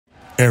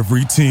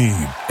Every team,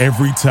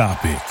 every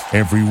topic,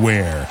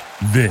 everywhere.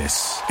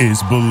 This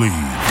is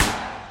Believe.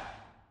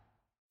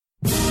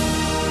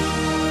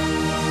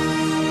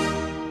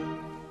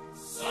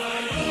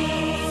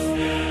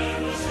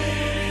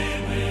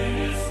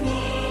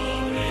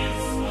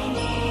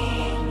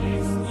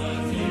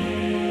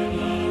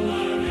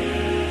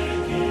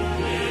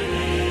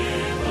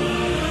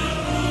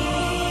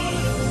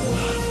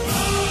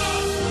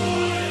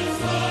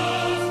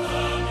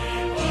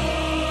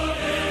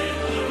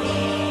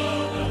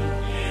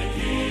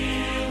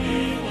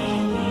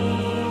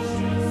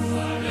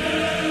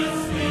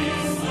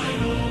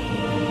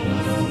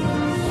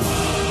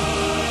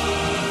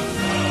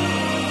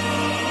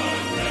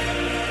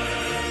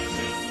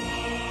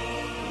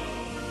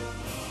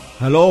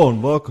 Hello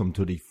and welcome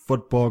to the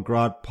Football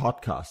Grad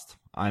podcast.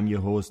 I'm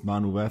your host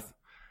Manu Weth,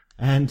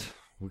 and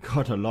we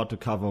got a lot to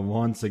cover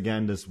once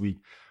again this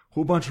week.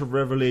 Whole bunch of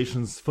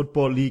revelations,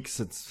 football leaks.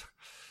 It's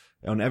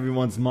on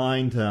everyone's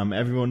mind.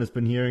 Everyone has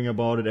been hearing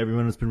about it.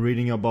 Everyone has been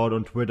reading about it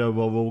on Twitter.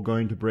 Well, we're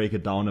going to break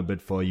it down a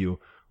bit for you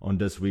on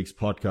this week's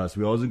podcast.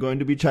 We're also going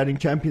to be chatting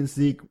Champions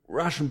League,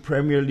 Russian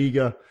Premier League,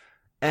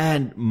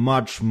 and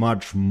much,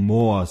 much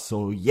more.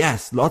 So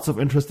yes, lots of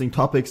interesting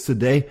topics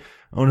today.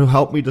 And to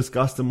help me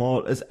discuss them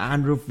all is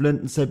Andrew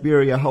Flint in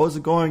Siberia. How is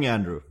it going,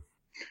 Andrew?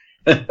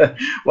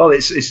 Well,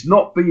 it's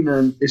not been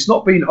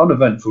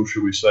uneventful,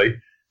 shall we say?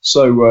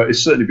 So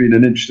it's certainly been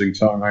an interesting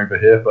time over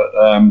here. But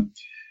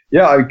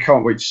yeah, I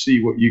can't wait to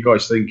see what you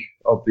guys think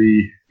of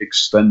the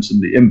extent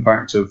and the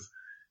impact of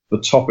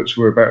the topics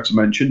we're about to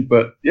mention.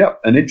 But yeah,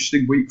 an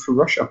interesting week for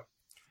Russia.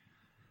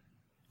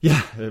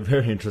 Yeah, a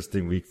very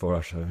interesting week for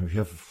Russia. We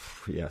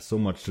have so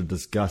much to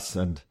discuss,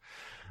 and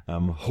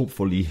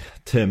hopefully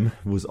Tim,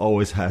 who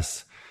always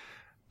has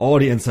all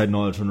the inside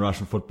knowledge on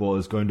Russian football,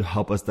 is going to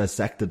help us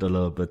dissect it a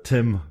little bit.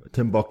 Tim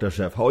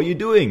Bogdashev, how are you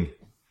doing?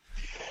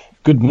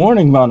 Good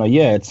morning, Mano.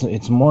 Yeah,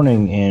 it's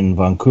morning in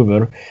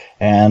Vancouver,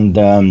 and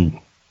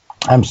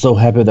I'm so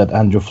happy that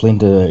Andrew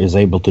Flint is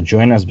able to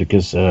join us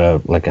because,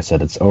 like I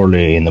said, it's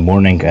early in the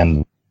morning,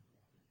 and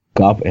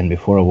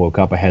before I woke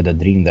up, I had a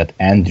dream that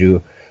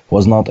Andrew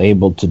was not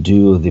able to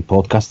do the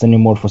podcast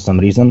anymore for some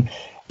reason.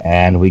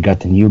 And we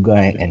got a new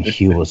guy, and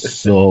he was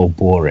so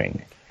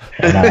boring.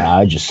 And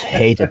I just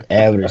hated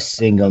every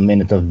single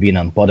minute of being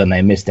on pod, and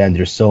I missed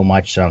Andrew so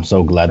much. So I'm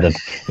so glad that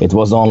it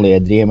was only a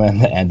dream,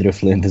 and Andrew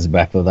Flint is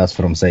back with us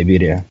from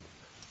Siberia.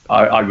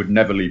 I would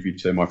never leave you,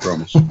 Tim, I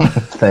promise.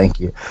 Thank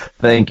you.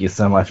 Thank you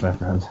so much, my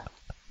friend.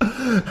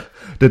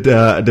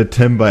 Did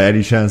Tim, by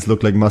any chance,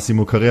 look like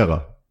Massimo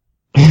Carrera?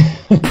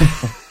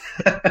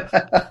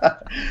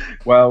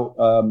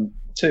 Well,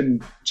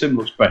 Tim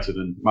looks better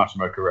than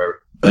Massimo Carrera.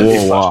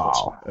 Oh,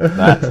 wow.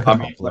 That's a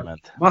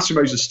compliment.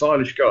 Massimo's a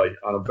stylish guy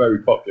and a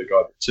very popular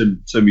guy, but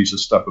Timmy's a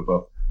step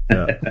above.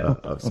 Yeah,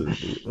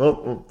 absolutely.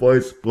 Well,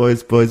 boys,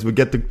 we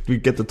get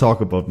to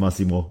talk about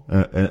Massimo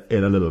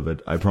in a little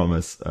bit. I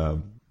promise.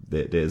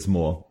 There's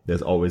more.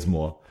 There's always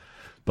more.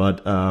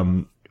 But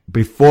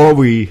before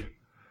we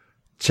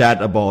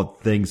chat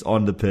about things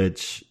on the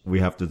pitch, we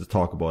have to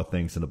talk about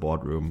things in the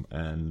boardroom.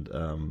 And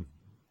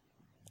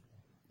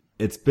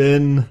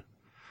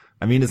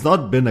it's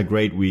not been a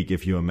great week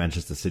if you're a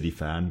Manchester City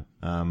fan.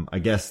 I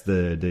guess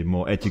the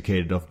more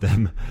educated of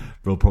them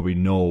will probably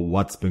know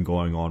what's been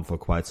going on for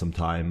quite some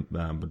time.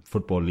 But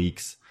Football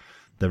Leaks,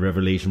 the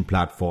revelation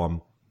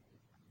platform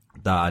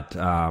that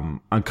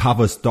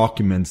uncovers,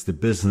 documents the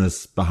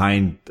business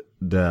behind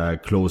the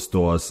closed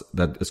doors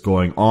that is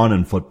going on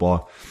in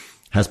football,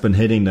 has been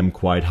hitting them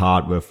quite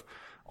hard with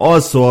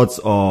all sorts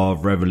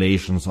of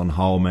revelations on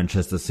how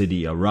Manchester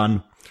City are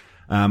run.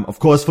 Of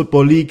course,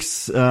 Football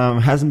Leaks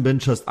hasn't been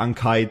just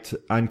unkind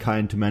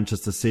to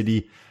Manchester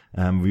City.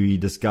 We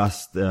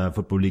discussed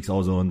Football Leaks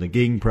also on the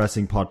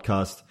Gegenpressing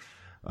podcast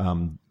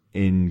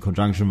in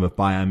conjunction with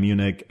Bayern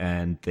Munich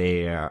and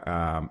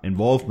their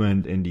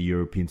involvement in the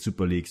European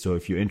Super League. So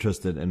if you're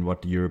interested in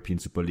what the European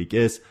Super League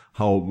is,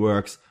 how it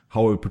works,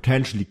 how it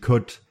potentially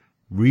could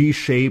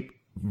reshape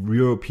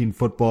European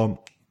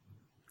football,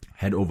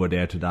 head over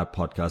there to that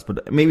podcast.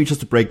 But maybe just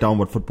to break down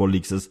what Football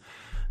Leaks is.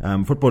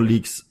 Football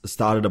Leaks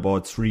started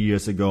about 3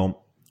 years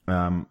ago.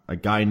 A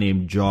guy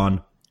named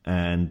John,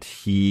 and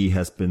he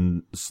has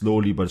been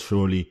slowly but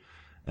surely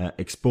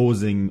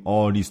exposing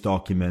all these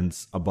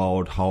documents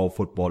about how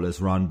football is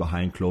run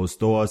behind closed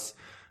doors.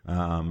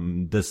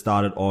 This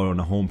started all on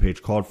a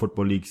homepage called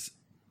Football Leaks,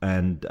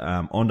 and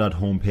on that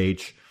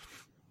homepage,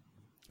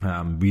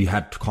 we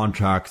had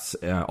contracts,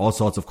 all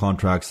sorts of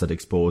contracts that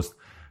exposed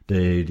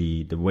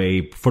the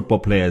way football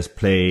players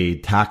pay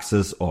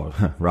taxes, or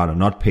rather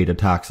not pay the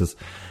taxes,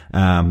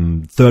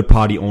 third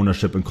party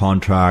ownership in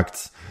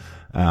contracts,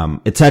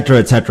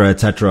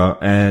 etc.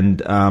 And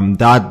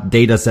that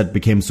data set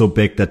became so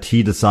big that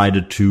he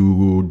decided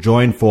to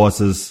join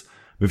forces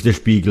with Der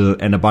Spiegel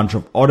and a bunch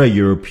of other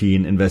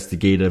European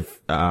investigative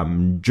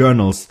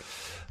journals,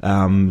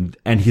 and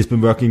he's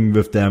been working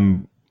with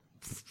them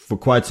for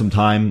quite some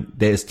time.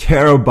 There's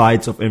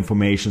terabytes of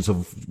information.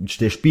 So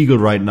Der Spiegel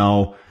right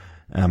now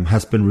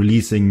has been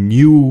releasing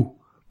new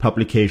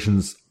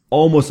publications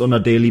almost on a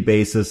daily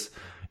basis,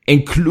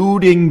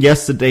 including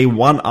yesterday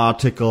one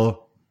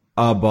article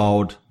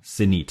about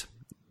Zenit.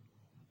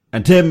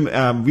 And Tim,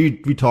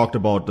 we talked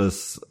about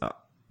this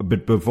a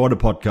bit before the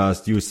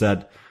podcast. You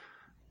said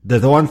that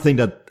the one thing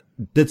that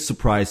did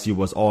surprise you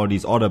was all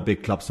these other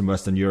big clubs in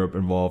Western Europe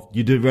involved.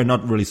 Were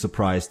not really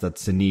surprised that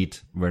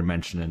Zenit were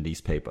mentioned in these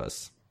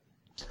papers.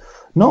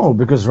 No,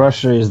 because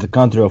Russia is the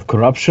country of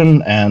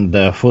corruption, and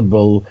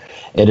football,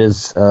 it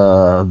is,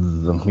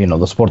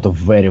 the sport of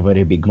very,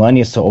 very big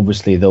money. So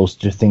obviously those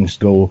two things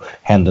go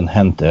hand in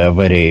hand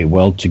very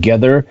well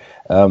together.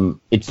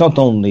 It's not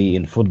only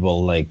in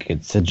football, like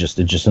it's just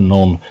a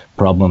known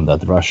problem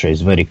that Russia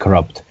is very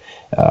corrupt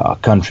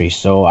country.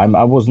 So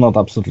I was not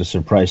absolutely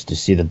surprised to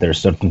see that there's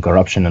certain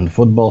corruption in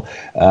football.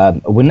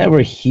 We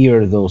never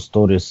hear those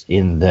stories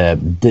in the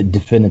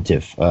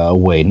definitive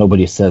way.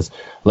 Nobody says,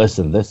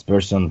 listen, this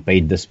person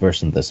paid this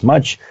person this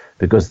much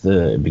because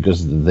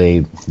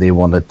they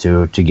wanted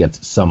to get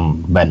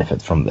some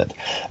benefit from that.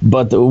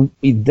 But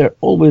there are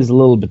always a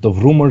little bit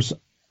of rumors,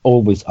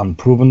 always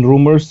unproven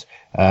rumors,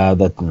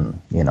 that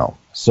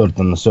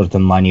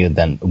certain money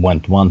then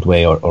went one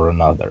way or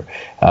another.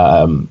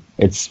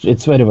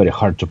 It's very, very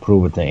hard to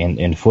prove it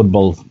in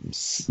football.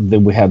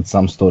 We had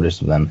some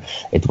stories when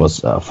it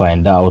was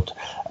found out.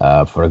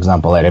 For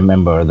example, I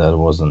remember there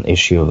was an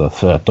issue with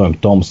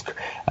Tomsk,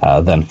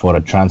 then for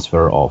a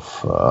transfer of,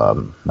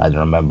 I don't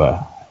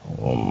remember,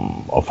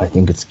 I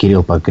think it's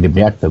Kirill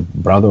Pogrebnyak, the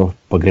brother of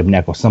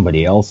Pogrebnyak or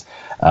somebody else.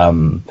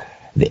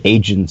 The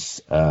agents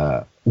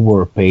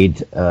were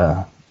paid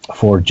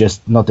for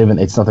just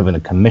it's not even a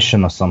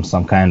commission or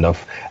some kind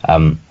of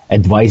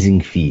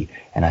advising fee,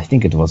 and I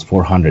think it was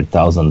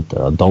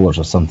 $400,000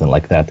 or something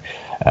like that.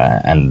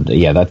 And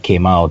that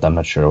came out. I'm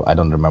not sure. I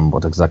don't remember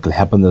what exactly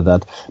happened to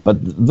that. But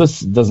this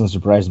doesn't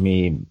surprise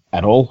me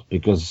at all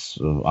because,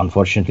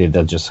 unfortunately,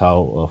 that's just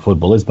how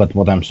football is. But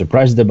what I'm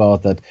surprised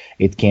about that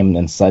it came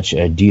in such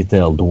a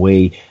detailed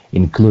way,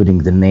 including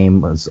the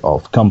names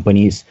of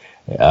companies,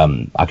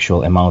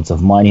 actual amounts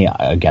of money.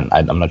 Again,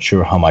 I'm not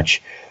sure how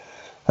much.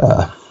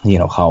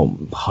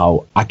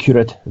 How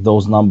accurate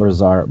those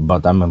numbers are,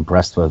 but I'm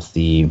impressed with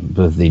the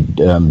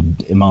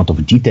amount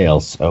of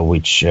details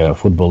which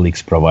football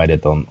leagues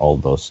provided on all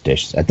those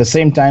dishes. At the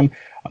same time,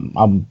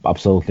 I'm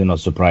absolutely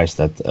not surprised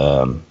that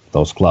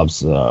those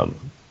clubs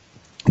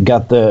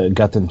got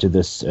into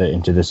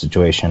this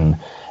situation,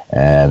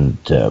 and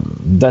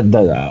I'm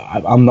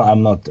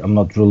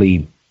not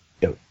really.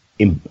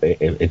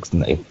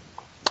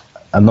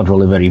 I'm not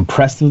really very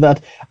impressed with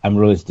that. I'm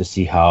really to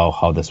see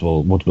what this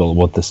will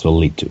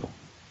lead to.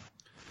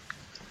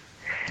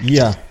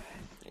 Yeah,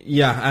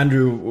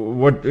 Andrew.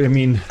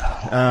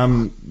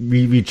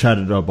 We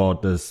chatted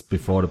about this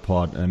before the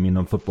pod. I mean,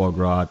 on Football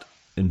Grad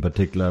in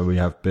particular, we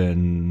have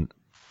been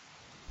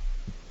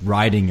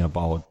writing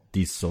about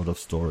these sort of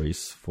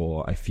stories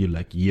for, I feel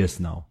like, years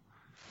now.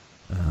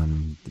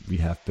 We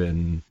have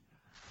been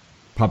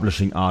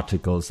publishing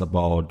articles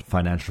about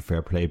financial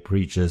fair play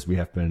breaches. We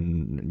have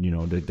been,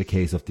 the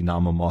case of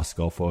Dynamo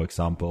Moscow, for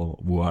example,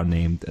 who are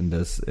named in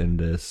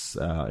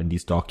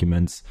these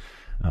documents.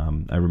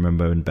 I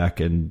remember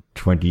back in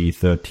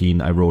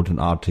 2013, in 2014, I wrote an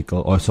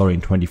article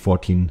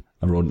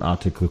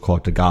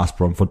called The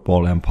Gazprom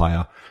Football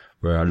Empire,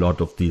 where a lot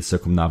of these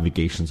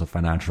circumnavigations of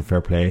financial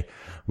fair play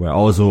were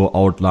also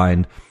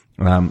outlined.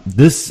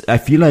 This, I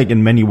feel like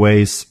in many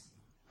ways,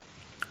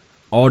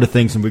 all the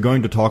things, and we're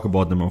going to talk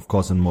about them, of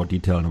course, in more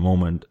detail in a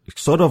moment,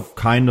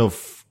 kind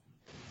of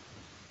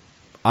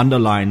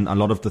underline a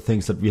lot of the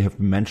things that we have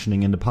been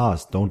mentioning in the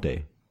past, don't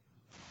they?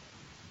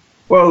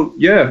 Well,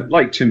 yeah,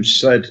 like Tim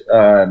said,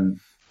 and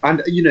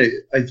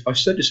I've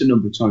said this a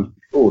number of times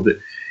before, that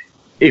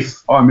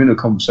if I'm in a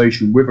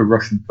conversation with a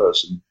Russian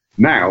person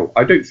now,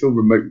 I don't feel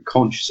remotely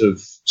conscious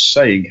of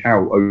saying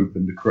how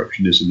open the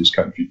corruption is in this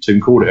country. Tim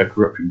called it a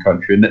corruption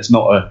country, and it's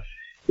not a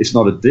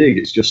dig,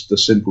 it's just the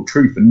simple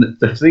truth. And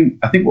the thing,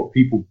 I think what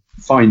people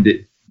find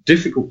it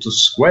difficult to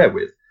square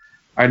with,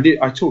 and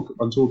I'm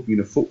talking in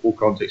a football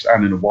context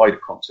and in a wider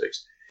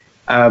context,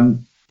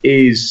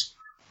 is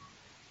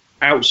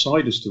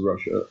outsiders to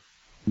Russia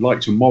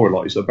like to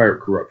moralize about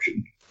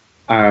corruption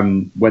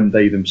when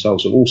they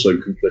themselves are also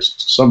complicit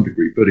to some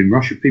degree. But in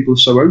Russia, people are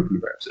so open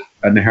about it,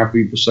 and they have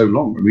been for so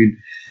long. I mean,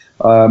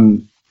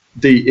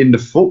 in the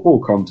football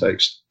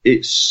context,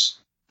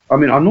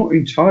 I'm not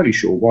entirely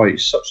sure why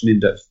such an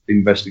in-depth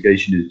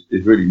investigation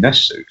is really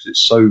necessary, because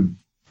it's so.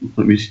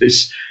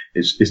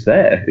 It's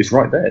there. It's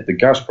right there. The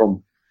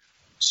Gazprom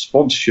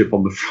sponsorship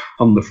on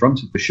the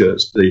front of the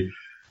shirts.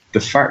 The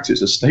fact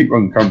it's a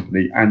state-run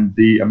company and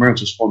the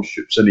amount of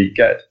sponsorships Zenit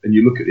get, and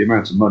you look at the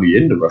amount of money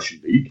in the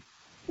Russian league,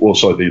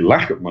 the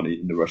lack of money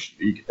in the Russian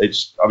league.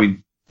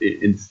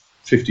 In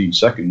 15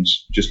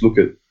 seconds, just look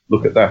at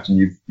that, and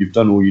you've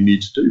done all you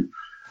need to do.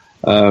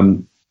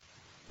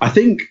 I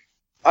think.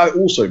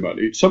 Also,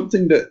 Manu,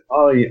 something that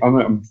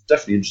I'm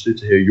definitely interested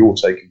to hear your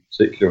take in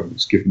particular on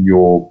this, given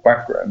your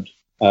background,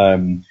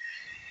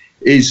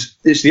 is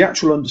the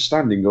actual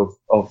understanding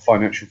of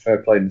financial fair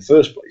play in the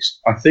first place.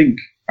 I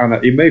think, and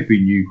it may have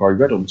been you, I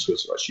read on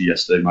Twitter actually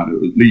yesterday, man,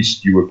 at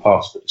least you were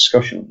part of the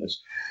discussion on this,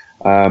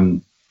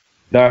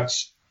 that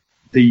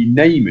the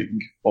naming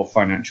of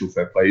financial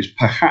fair play is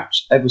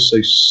perhaps ever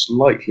so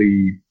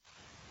slightly,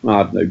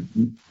 I don't know,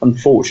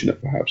 unfortunate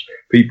perhaps.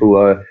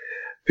 People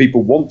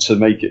want to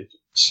make it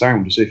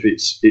sound as if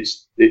it's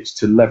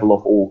to level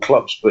off all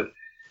clubs, but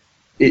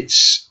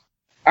it's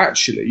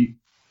actually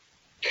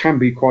can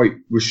be quite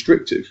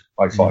restrictive,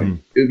 I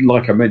find.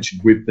 Like I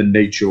mentioned, with the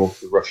nature of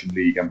the Russian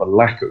league and the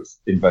lack of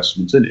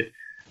investment in it,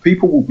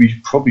 people will be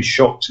probably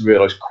shocked to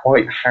realise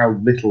quite how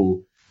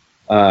little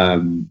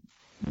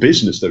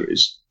business there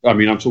is. I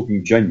mean, I'm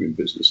talking genuine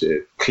business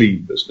here,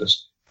 clean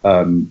business,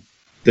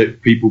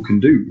 that people can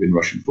do in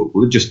Russian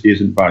football. It just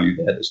isn't valued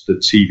there. The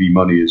TV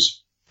money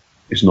is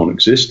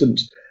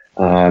non-existent.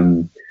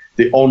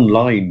 The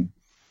online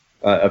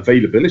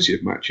availability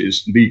of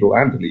matches, legal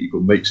and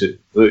illegal, makes it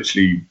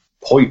virtually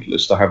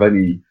pointless to have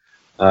any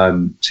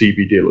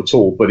TV deal at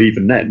all. But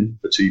even then,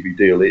 the TV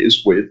deal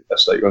is with a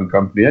state-run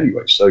company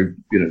anyway. So,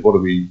 what are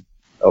we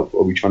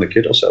trying to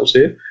kid ourselves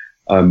here?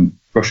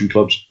 Russian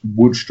clubs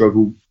would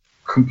struggle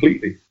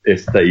completely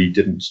if they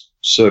didn't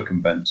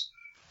circumvent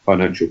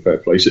financial fair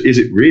play. So is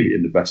it really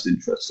in the best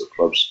interests of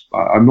clubs?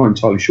 I'm not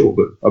entirely sure,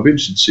 but I'd be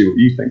interested to see what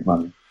you think,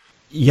 Manu.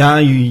 Yeah,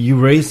 you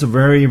raised a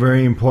very,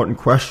 very important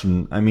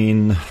question. I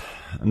mean,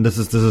 and this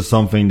is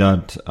something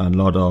that a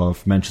lot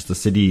of Manchester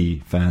City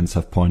fans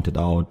have pointed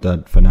out,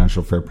 that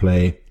financial fair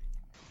play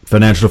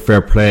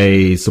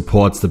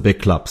supports the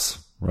big clubs,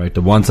 right?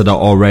 The ones that are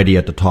already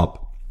at the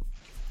top,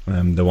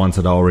 the ones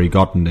that are already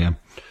gotten there.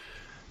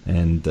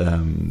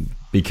 And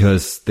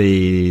because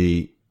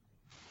the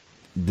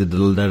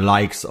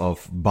likes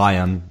of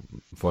Bayern,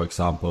 for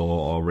example,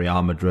 or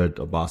Real Madrid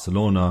or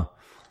Barcelona,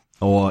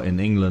 or in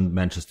England,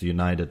 Manchester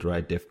United,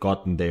 right? They've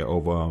gotten there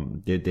over,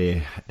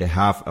 they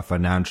have a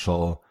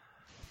financial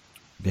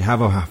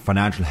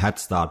head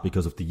start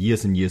because of the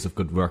years and years of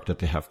good work that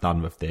they have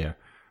done with their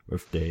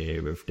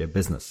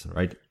business,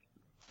 right?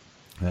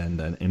 And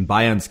then in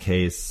Bayern's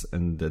case,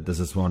 and this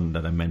is one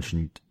that I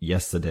mentioned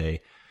yesterday,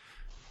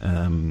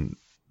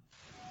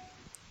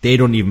 they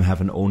don't even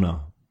have an owner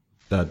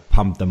that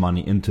pumped the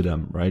money into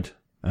them, right?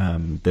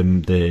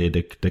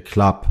 The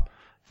club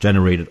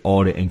generated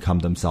all the income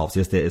themselves.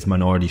 Yes, there is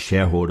minority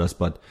shareholders,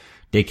 but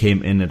they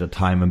came in at a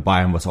time when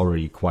Bayern was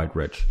already quite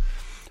rich.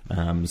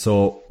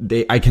 So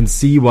I can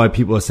see why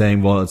people are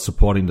saying, well, it's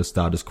supporting the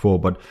status quo,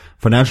 but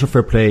financial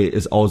fair play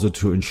is also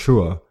to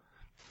ensure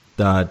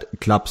that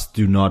clubs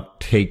do not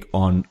take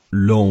on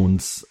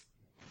loans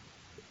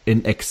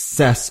in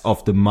excess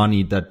of the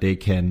money that they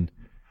can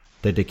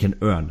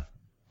earn.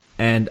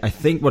 And I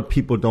think what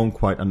people don't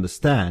quite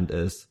understand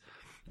is,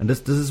 and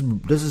this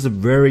is a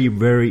very,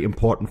 very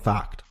important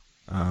fact,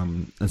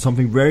 and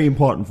something very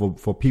important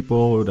for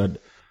people that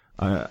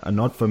are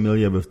not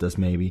familiar with this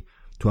maybe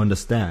to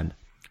understand.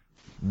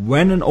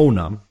 When an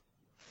owner,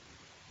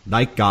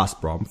 like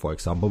Gazprom, for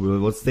example,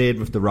 we'll say it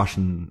with the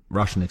Russian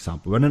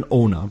example. When an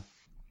owner,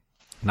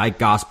 like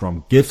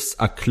Gazprom, gives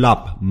a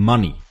club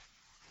money,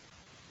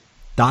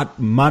 that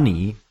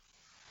money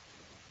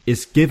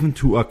is given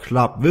to a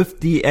club with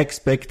the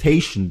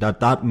expectation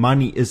that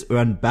money is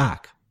earned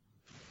back.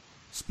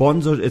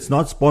 It's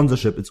not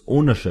sponsorship, it's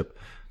ownership.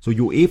 So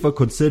UEFA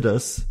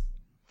considers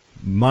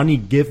money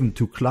given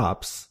to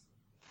clubs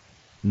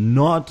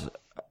not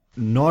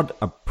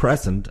a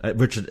present,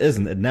 which it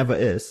isn't, it never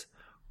is,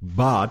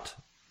 but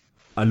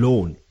a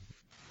loan,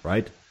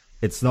 right?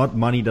 It's not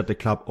money that the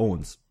club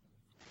owns.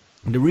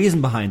 And the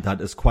reason behind that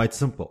is quite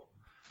simple.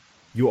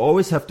 You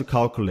always have to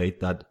calculate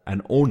that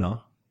an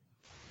owner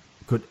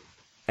could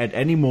at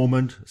any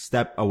moment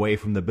step away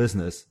from the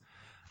business.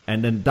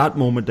 And in that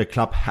moment, the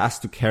club has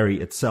to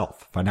carry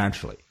itself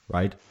financially,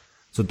 right?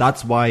 So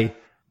that's why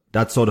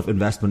that sort of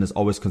investment is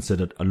always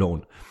considered a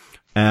loan.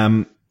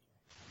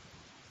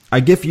 I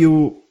give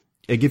you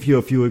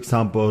a few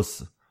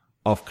examples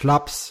of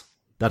clubs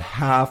that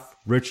have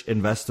rich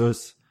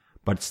investors,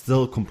 but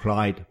still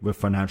complied with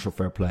financial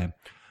fair play.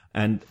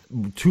 And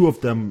two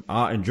of them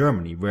are in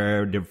Germany,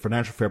 where the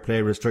financial fair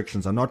play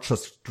restrictions are not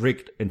just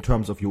strict in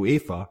terms of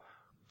UEFA,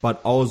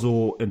 but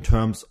also in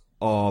terms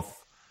of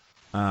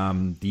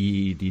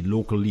the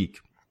local league.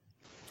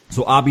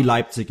 So RB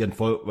Leipzig and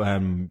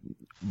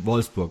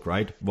Wolfsburg,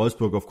 right?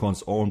 Wolfsburg, of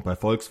course, owned by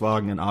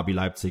Volkswagen, and RB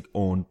Leipzig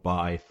owned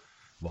by,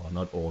 well,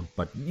 not owned,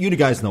 but you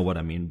guys know what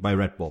I mean, by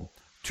Red Bull.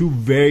 Two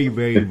very,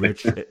 very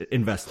rich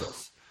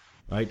investors,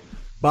 right?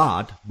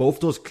 But both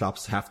those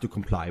clubs have to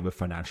comply with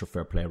financial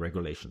fair play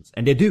regulations.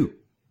 And they do.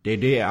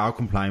 They are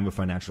complying with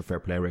financial fair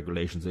play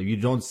regulations. You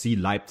don't see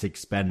Leipzig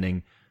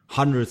spending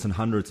hundreds and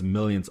hundreds of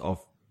millions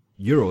of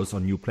euros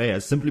on new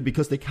players simply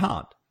because they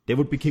can't. They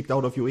would be kicked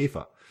out of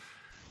UEFA.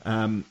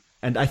 And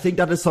I think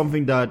that is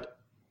something that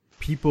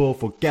people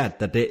forget,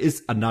 that there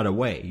is another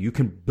way. You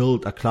can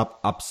build a club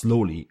up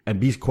slowly and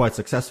be quite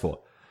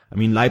successful. I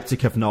mean,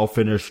 Leipzig have now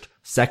finished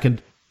 2nd,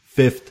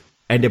 5th,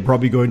 and they're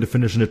probably going to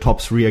finish in the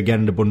top 3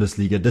 again in the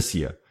Bundesliga this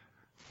year,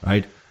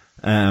 right?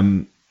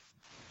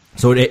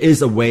 So there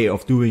is a way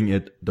of doing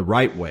it the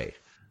right way.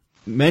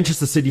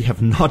 Manchester City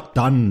have not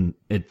done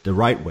it the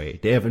right way.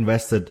 They have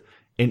invested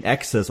in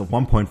excess of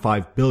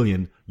 1.5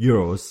 billion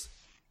euros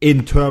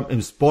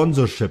in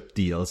sponsorship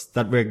deals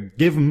that were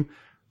given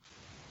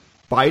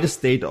by the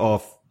state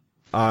of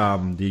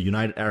the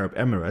United Arab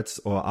Emirates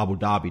or Abu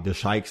Dhabi, the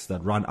sheikhs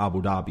that run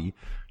Abu Dhabi.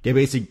 They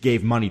basically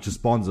gave money to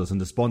sponsors, and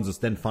the sponsors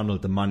then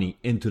funneled the money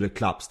into the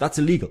clubs. That's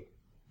illegal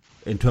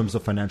in terms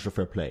of financial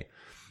fair play.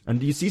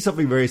 And you see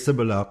something very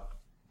similar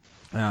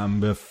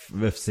with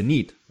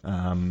Zenit.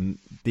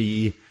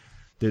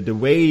 The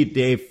way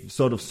they've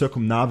sort of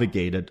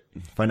circumnavigated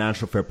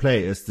financial fair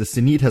play is the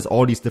Zenit has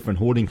all these different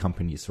holding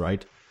companies,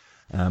 right?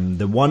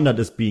 The one that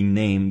is being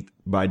named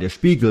by Der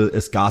Spiegel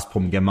is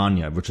Gazprom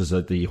Germania, which is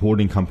the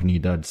holding company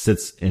that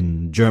sits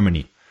in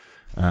Germany.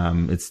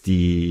 It's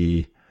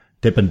the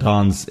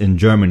Dependance in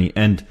Germany.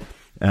 And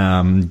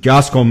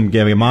Gazprom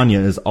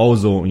Germania is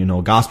also,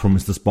 Gazprom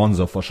is the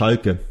sponsor for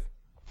Schalke.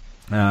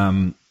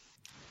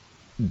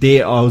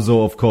 They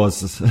also, of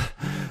course,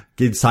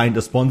 signed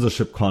a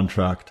sponsorship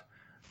contract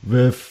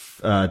with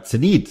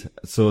Zenit,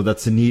 so that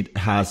Zenit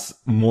has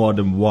more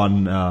than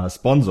one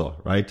sponsor,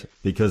 right?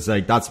 Because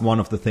that's one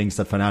of the things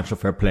that financial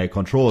fair play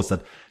controls,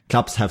 that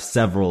clubs have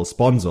several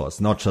sponsors,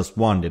 not just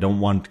one. They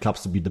don't want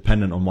clubs to be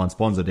dependent on one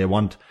sponsor. They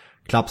want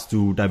clubs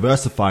to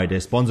diversify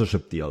their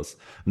sponsorship deals.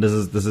 And this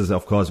is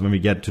of course, when we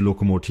get to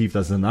Lokomotiv,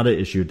 that's another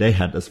issue they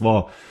had as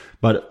well.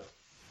 But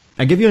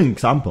I'll give you an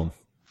example.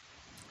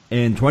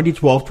 In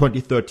 2012,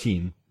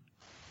 2013,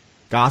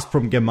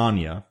 Gazprom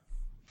Germania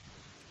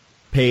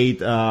paid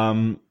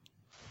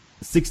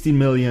 16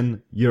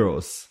 million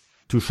euros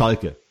to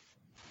Schalke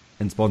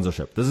in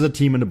sponsorship. This is a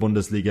team in the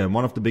Bundesliga,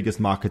 one of the biggest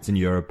markets in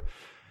Europe,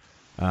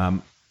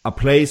 a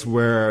place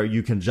where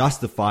you can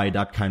justify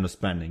that kind of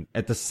spending.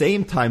 At the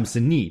same time,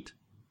 Zenit,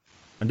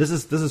 and this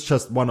is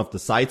just one of the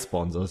side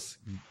sponsors,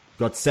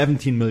 got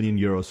 17 million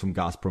euros from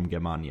Gazprom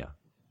Germania,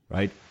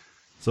 right?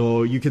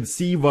 So you can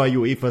see why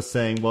UEFA is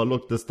saying, well,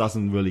 look, this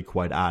doesn't really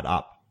quite add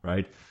up,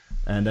 right?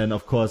 And then,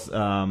 of course,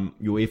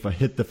 UEFA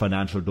hit the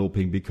financial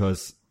doping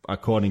because,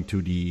 according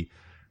to the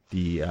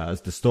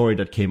story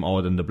that came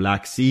out in the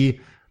Black Sea,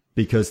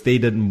 because they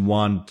didn't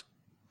want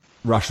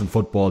Russian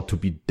football to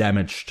be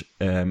damaged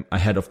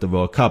ahead of the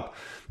World Cup.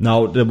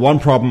 Now, the one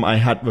problem I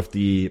had with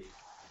the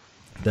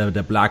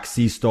Black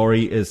Sea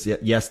story is,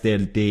 yes,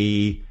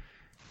 they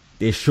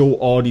show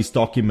all these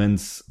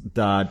documents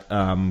that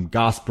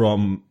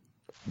Gazprom.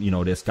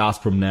 There's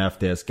Gazprom Neft,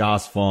 there's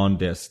Gazfond,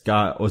 there's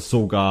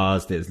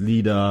Sogaz, there's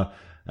Lida,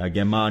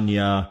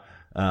 Germania,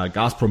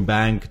 Gazprom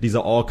Bank. These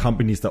are all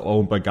companies that are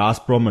owned by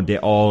Gazprom, and they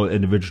all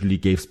individually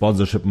gave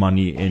sponsorship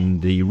money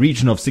in the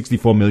region of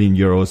 64 million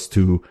euros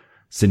to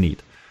Zenit.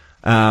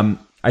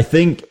 I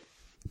think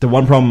the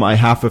one problem I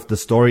have with the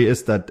story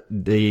is that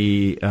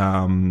they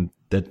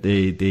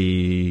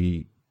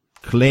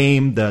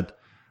claim that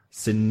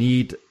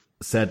Zenit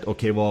said,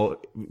 okay, well,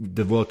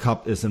 the World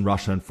Cup is in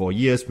Russia in 4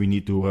 years. We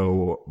need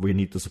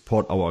to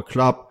support our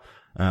club.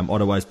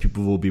 Otherwise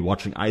people will be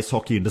watching ice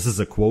hockey. And this is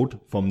a quote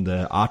from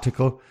the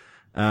article.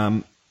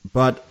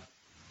 But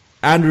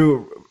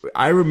Andrew,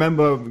 I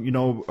remember,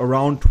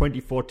 around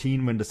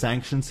 2014 when the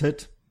sanctions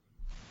hit,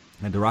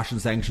 and the Russian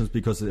sanctions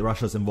because of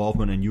Russia's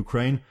involvement in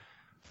Ukraine,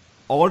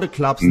 all the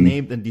clubs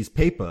named in these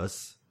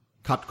papers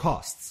cut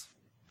costs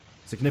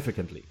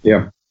significantly.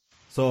 Yeah.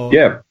 So,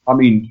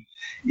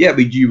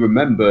 do you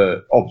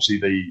remember,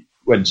 obviously,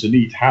 when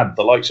Zenit had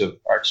the likes of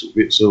Axel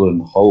Witsel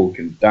and Hulk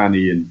and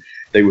Danny, and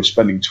they were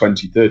spending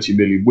 20, 30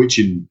 million, which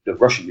in the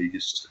Russian league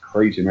is just a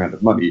crazy amount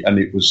of money. And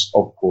it was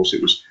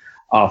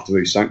after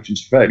those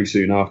sanctions, fairly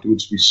soon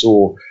afterwards, we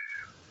saw,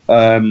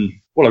 around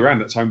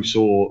that time we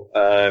saw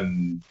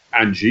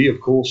Angie, of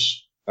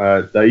course.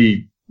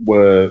 They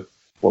were,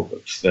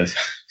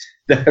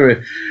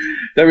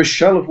 they're a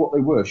shell of what they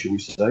were, shall we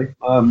say.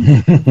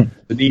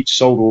 Zenit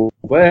sold all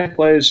their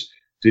players.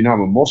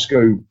 Dynamo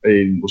Moscow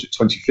in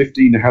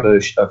 2015 they had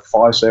a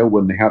fire sale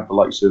when they had the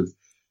likes of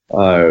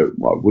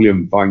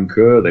William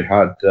Vankur.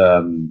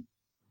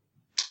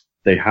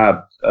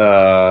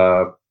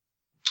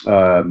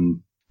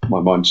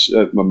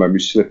 My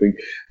memory's slipping.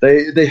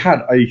 They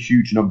had a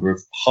huge number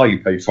of highly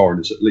paid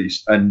foreigners at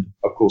least, and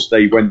of course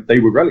they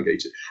were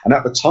relegated. And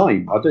at the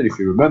time, I don't know if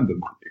you remember,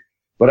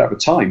 but at the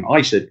time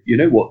I said, you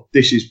know what,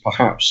 this is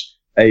perhaps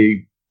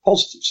a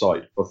positive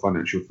side of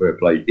financial fair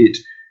play. It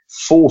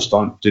forced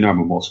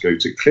Dynamo Moscow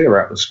to clear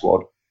out the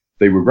squad.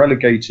 They were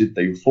relegated.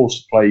 They were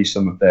forced to play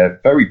some of their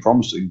very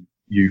promising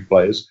youth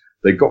players.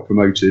 They got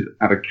promoted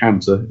at a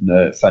canter in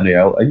the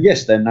FNL. And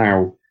yes, they're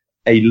now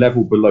a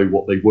level below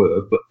what they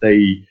were, but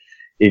they,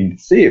 in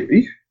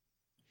theory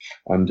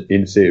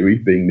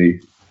being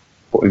the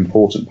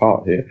important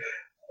part here,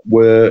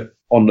 were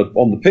on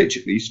the pitch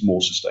at least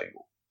more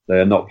sustainable.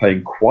 They are not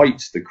paying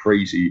quite the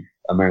crazy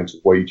amount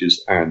of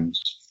wages and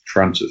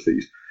transfer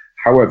fees.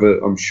 However,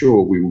 I'm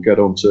sure we will get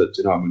on to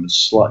Dynamo in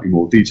slightly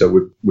more detail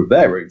with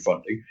their own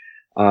funding.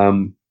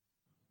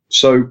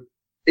 So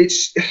it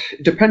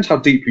depends how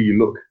deeply you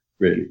look,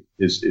 really,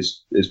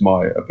 is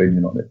my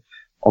opinion on it.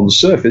 On the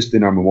surface,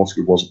 Dynamo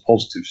Moscow was a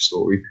positive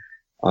story.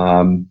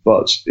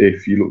 But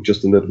if you look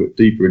just a little bit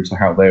deeper into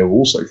how they are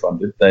also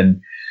funded,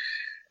 then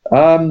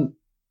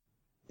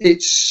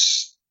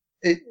it's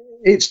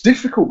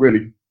difficult,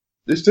 really.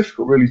 It's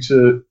difficult, really,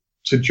 to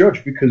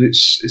judge, because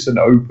it's an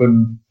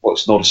open. Well,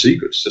 it's not a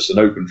secret. It's just an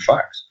open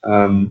fact.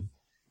 And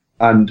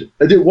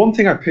one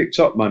thing I picked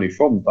up, Manny,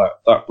 from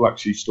that Black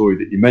Sea story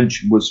that you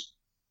mentioned was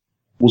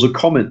a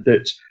comment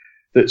that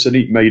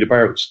Zenit made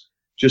about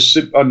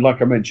and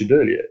like I mentioned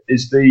earlier,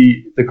 is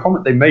the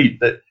comment they made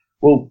that,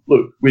 well,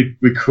 look, we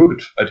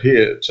could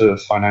adhere to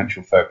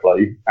financial fair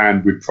play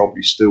and we'd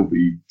probably still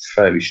be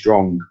fairly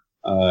strong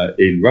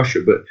in Russia,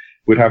 but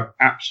we'd have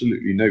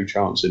absolutely no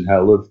chance in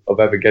hell of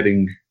ever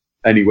getting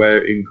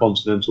anywhere in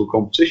continental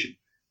competition.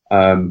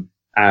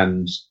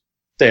 And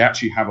they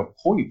actually have a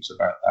point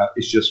about that.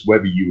 It's just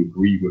whether you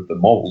agree with the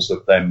morals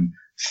of them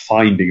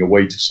finding a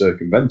way to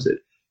circumvent it.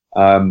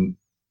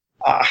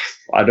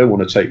 I don't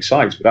want to take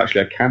sides, but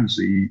actually I can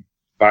see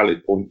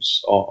valid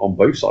points on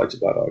both sides of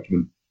that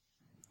argument.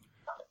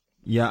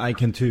 Yeah, I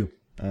can too.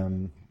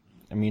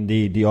 I mean,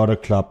 the other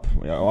club,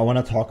 I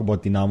want to talk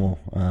about Dynamo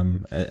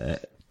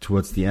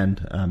towards the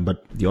end,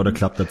 but the other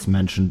club that's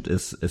mentioned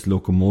is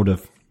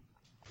Lokomotiv.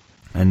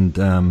 And,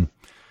 the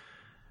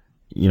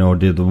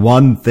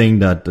one thing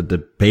that the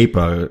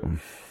paper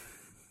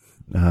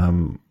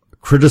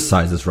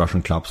criticizes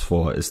Russian clubs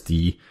for is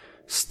the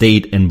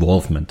state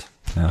involvement.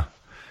 Yeah.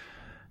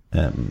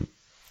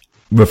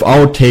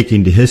 Without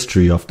taking the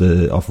history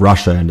of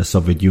Russia and the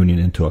Soviet Union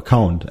into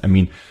account. I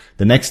mean,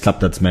 the next club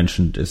that's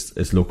mentioned is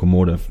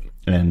Lokomotiv.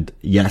 And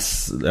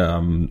yes,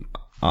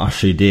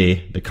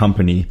 RŽD, the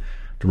company,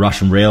 the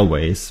Russian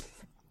Railways,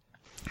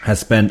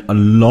 has spent a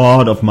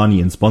lot of money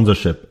in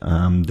sponsorship.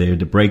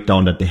 The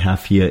breakdown that they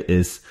have here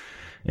is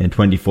in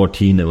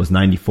 2014, it was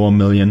 94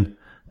 million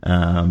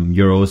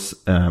euros.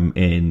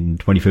 In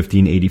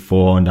 2015,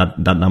 84, and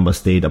that number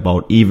stayed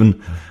about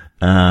even.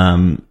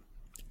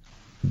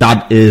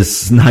 That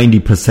is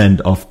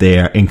 90% of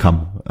their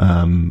income,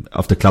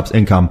 of the club's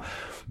income.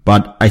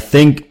 But I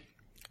think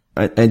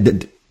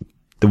the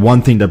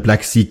one thing that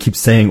Black Sea keeps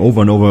saying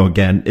over and over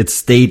again, it's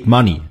state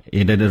money.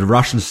 That the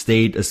Russian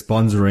state is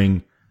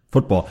sponsoring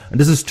football. And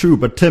this is true.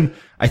 But Tim,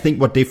 I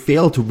think what they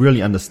fail to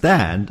really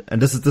understand,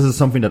 and this is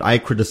something that I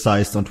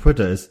criticized on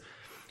Twitter, is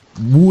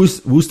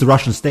who's the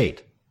Russian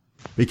state?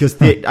 Because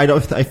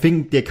I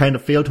think they kind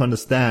of fail to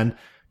understand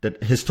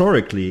that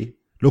historically,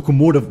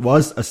 Lokomotiv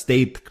was a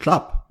state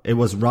club. It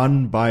was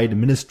run by the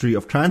Ministry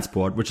of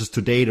Transport, which is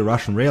today the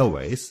Russian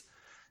Railways.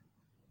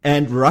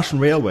 And Russian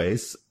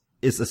Railways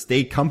is a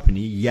state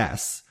company,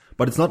 yes,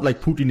 but it's not like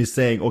Putin is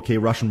saying, okay,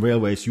 Russian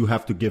Railways, you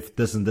have to give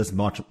this and this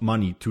much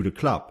money to the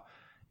club.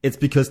 It's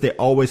because they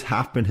always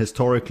have been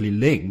historically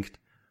linked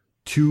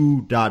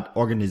to that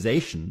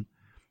organization.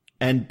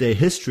 And the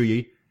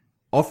history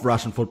of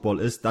Russian football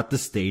is that the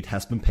state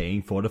has been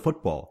paying for the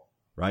football,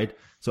 right?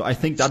 So I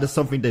think that is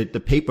something that the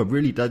paper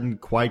really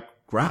doesn't quite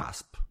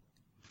grasp.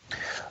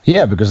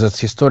 Yeah, because it's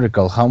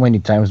historical. How many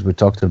times we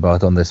talked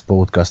about on this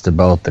podcast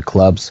about the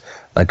clubs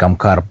like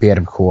Amkar,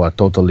 Perm, who are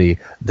totally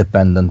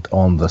dependent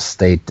on the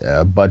state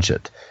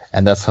budget.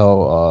 And that's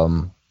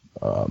how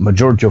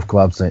majority of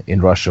clubs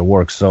in Russia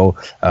work. So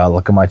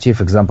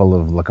Lokomotiv, example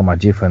of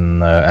Lokomotiv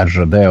and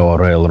RŽD or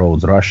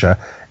Railroads Russia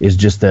is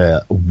just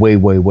a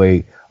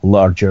way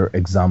larger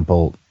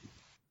example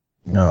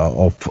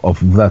of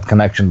that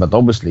connection. But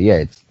obviously,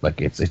 yeah,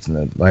 it's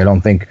I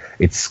don't think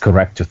it's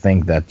correct to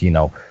think that,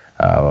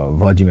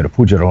 Vladimir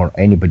Putin or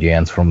anybody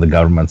else from the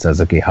government says,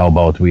 okay, how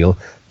about we'll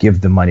give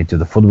the money to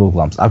the football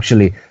clubs?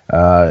 Actually,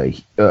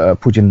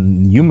 Putin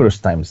numerous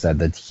times said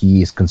that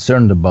he is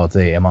concerned about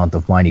the amount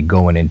of money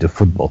going into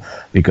football,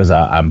 because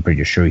I'm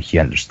pretty sure he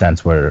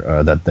understands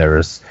where that there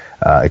is,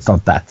 it's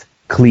not that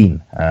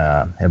clean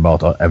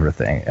about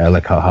everything,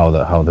 like how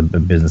the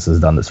business is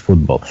done as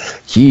football.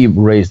 He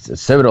raised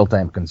several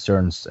times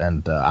concerns,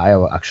 and I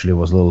actually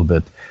was a little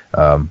bit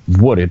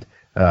worried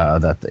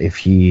that if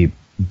he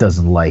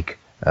doesn't like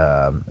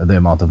the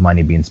amount of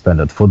money being spent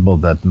at football,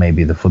 that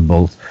maybe the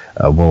football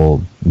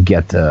will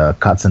get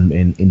cuts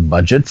in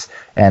budgets,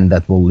 and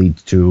that will lead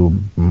to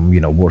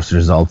worse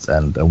results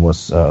and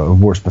worse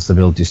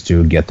possibilities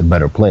to get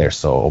better players.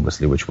 So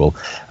obviously, which will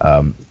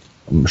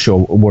show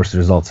worse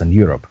results in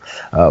Europe.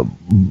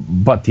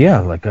 But yeah,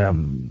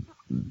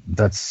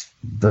 that's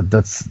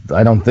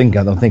I don't think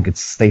it's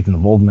state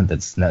involvement.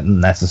 It's not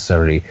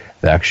necessarily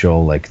the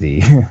actual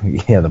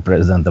the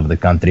president of the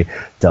country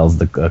tells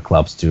the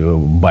clubs to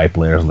buy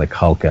players like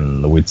Hulk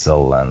and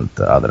Witsel and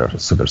other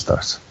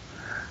superstars.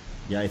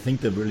 Yeah, I think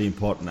the really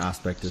important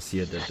aspect is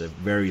here that the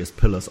various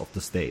pillars of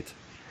the state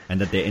and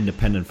that they're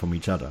independent from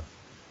each other.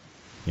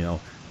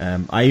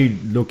 I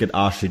look at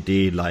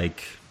RŽD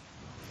like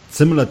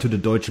similar to the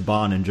Deutsche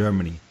Bahn in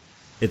Germany.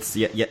 It's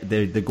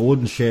the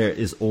golden share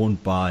is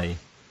owned by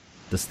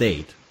the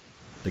state,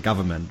 the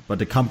government, but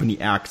the company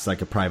acts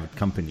like a private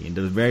company, and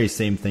the very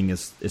same thing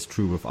is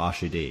true with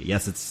RŽD.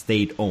 Yes, it's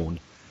state owned,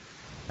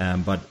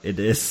 but it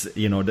is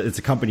it's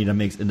a company that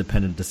makes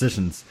independent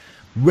decisions,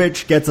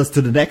 which gets us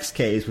to the next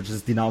case, which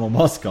is Dynamo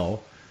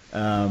Moscow,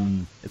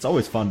 It's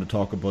always fun to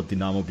talk about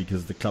Dynamo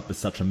because the club is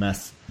such a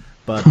mess.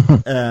 But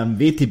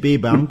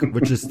VTB Bank,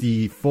 which is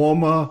the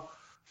former,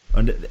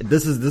 and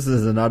this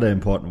is another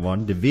important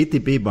one. The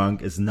VTB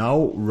Bank is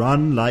now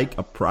run like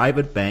a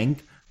private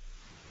bank,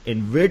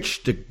 in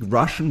which the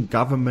Russian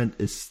government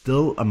is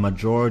still a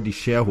majority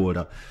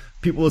shareholder.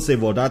 People will say,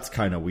 well, that's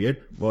kind of weird.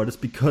 Well, it's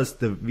because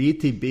the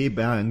VTB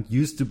Bank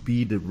used to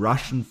be the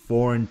Russian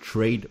Foreign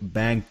Trade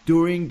Bank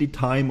during the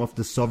time of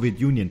the Soviet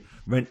Union,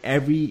 when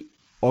every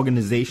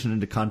organization in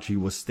the country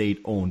was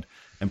state-owned.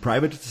 And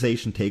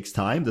privatization takes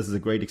time. This is a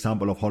great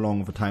example of how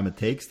long of a time it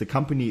takes. The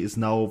company is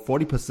now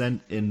 40%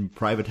 in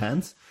private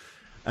hands.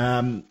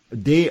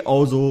 They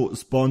also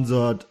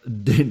sponsored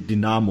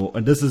Dynamo.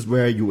 And this is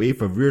where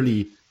UEFA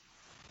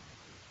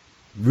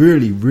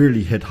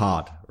really hit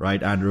hard,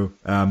 right, Andrew?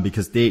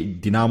 Because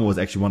Dynamo was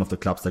actually one of the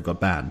clubs that got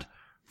banned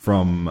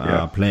from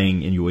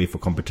playing in UEFA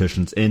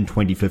competitions in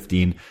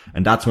 2015.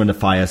 And that's when the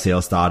fire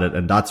sale started.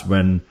 And that's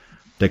when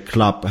the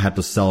club had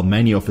to sell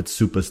many of its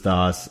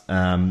superstars.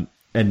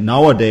 And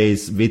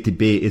nowadays,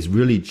 VTB is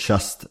really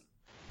just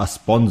a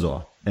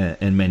sponsor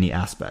in many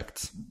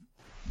aspects.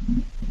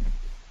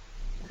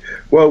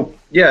 Well,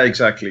 yeah,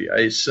 exactly.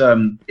 I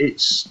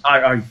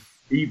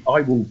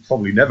will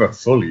probably never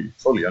fully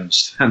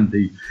understand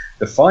the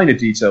finer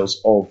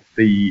details of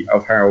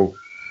how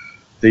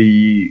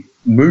the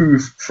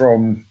move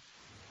from,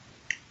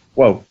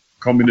 well,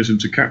 communism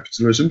to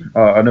capitalism.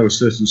 I know a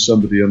certain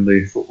somebody on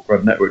the Football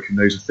Crowd Network who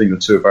knows a thing or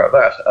two about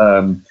that.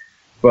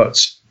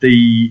 But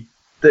the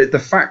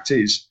fact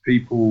is,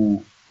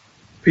 people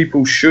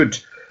should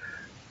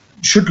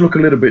look a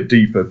little bit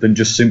deeper than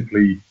just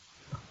simply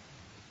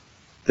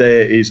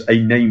there is a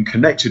name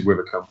connected with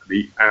a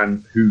company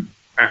and who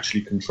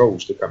actually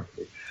controls the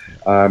company.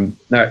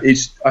 Now,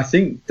 I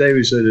think there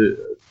is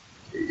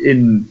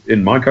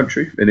in my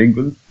country, in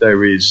England,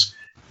 there is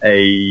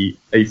a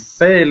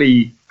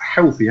fairly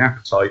healthy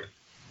appetite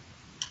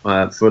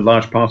for a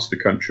large part of the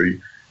country,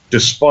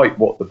 despite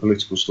what the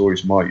political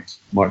stories might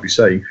be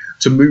saying,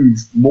 to move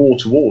more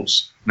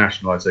towards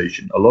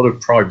nationalisation. A lot of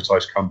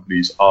privatised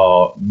companies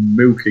are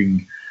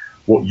milking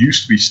what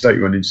used to be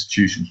state-run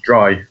institutions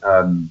dry.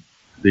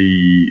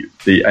 The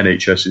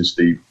NHS is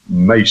the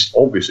most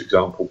obvious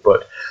example,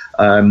 but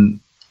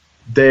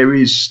there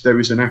is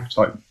an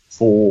appetite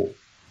for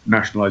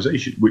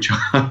nationalisation, which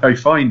I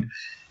find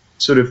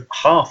sort of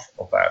half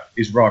of that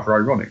is rather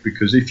ironic,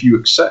 because if you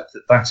accept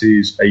that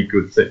is a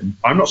good thing,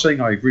 I'm not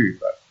saying I agree with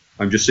that.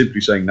 I'm just simply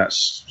saying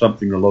that's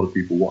something a lot of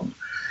people want.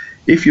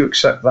 If you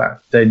accept that,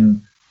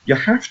 then you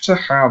have to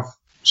have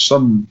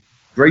some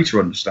greater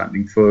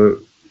understanding for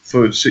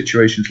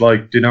situations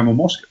like Dynamo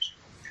Moscow's.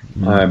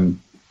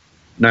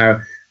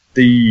 Now,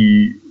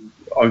 the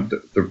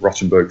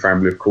Rothenberg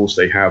family, of course,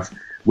 they have,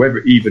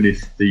 even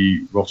if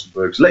the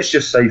Rothenbergs, let's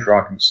just say for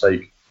argument's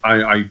sake,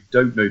 I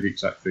don't know the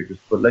exact figures,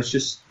 but let's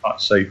just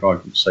say for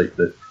argument's sake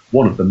that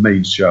one of the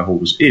main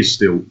shareholders is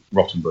still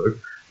Rothenberg.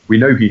 We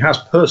know he has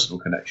personal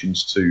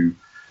connections to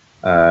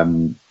a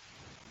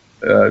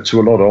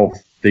lot of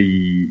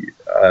the,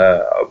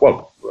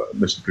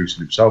 Mr. Putin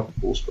himself,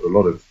 of course, but a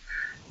lot of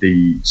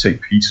the St.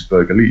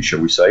 Petersburg elite, shall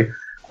we say.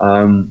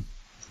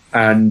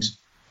 And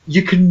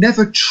you can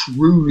never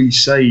truly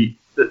say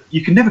that,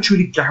 you can never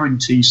truly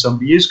guarantee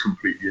somebody is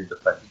completely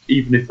independent,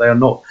 even if they are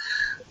not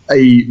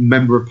a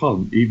member of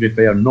parliament, even if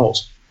they are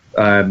not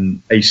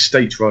a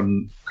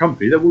state-run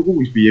company. There will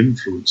always be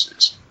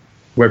influences,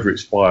 whether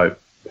it's by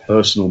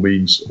personal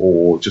means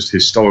or just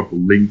historical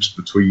links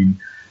between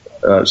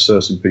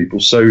certain people.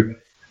 So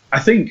I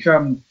think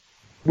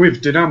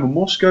with Dynamo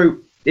Moscow,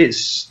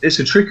 it's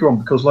a tricky one,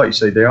 because, like you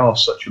say, they are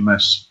such a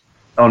mess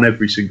on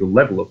every single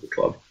level of the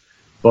club.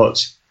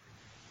 But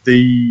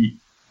the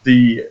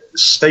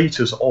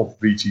status of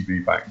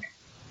VTB Bank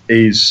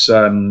is,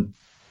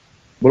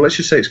 well, let's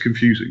just say it's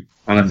confusing.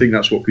 And I think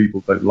that's what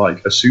people don't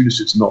like. As soon as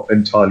it's not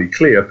entirely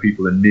clear,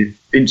 people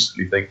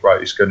instantly think,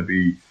 right, it's going to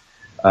be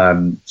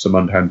some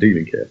underhand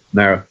dealing here.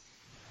 Now,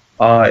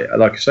 I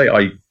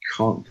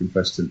can't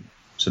confess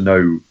to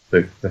know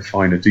the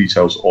finer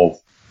details of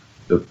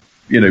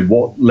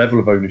what level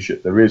of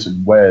ownership there is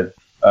and where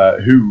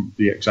who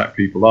the exact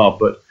people are.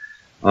 But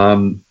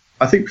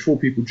I think before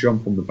people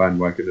jump on the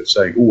bandwagon of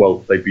saying, oh well,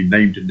 they've been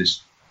named in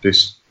this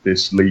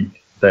league,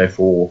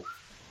 therefore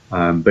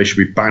they should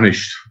be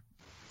banished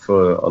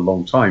for a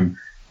long time,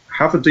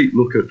 have a deep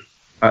look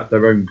at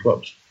their own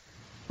clubs.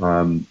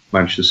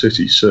 Manchester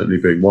City certainly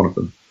being one of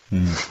them.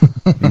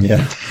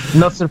 Yeah,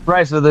 not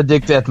surprised with the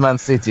dick at Man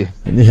City.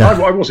 Yeah.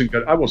 I wasn't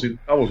going to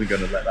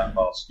let that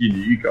pass.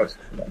 You guys.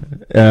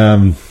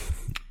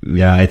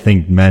 Yeah, I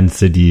think Man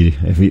City.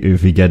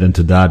 If we get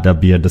into that,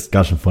 that'd be a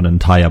discussion for an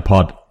entire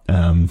pod.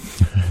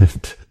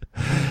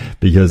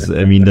 Because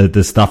I mean,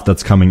 the stuff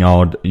that's coming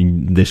out,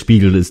 the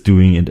Spiegel is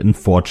doing it in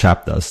 4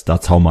 chapters.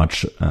 That's how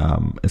much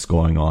is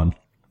going on.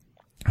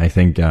 I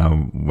think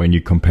when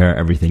you compare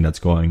everything that's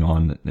going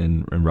on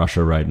in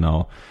Russia right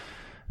now,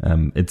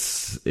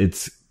 it's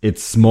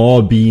it's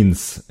small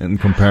beans in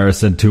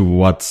comparison to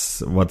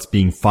what's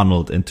being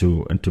funneled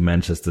into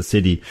Manchester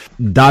City.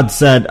 That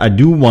said, I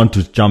do want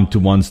to jump to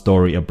one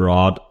story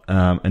abroad,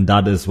 and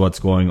that is what's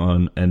going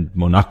on in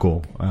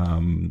Monaco,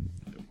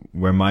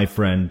 where my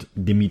friend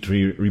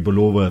Dimitri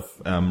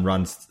Rybolovlev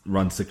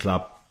runs the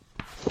club,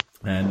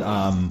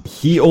 and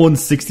he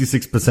owns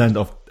 66%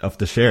 of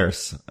the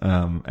shares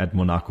at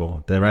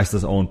Monaco. The rest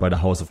is owned by the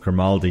House of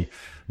Grimaldi.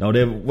 Now,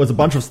 there was a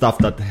bunch of stuff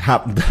that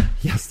happened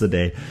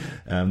yesterday.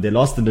 They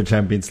lost in the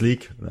Champions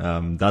League.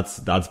 That's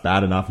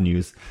bad enough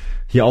news.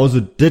 He also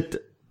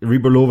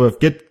Rybolovlev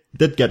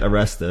did get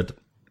arrested.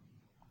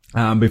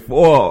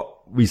 Before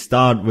we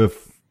start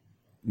with,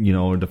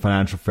 the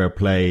financial fair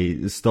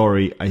play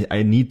story,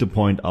 I need to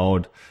point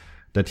out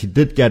that he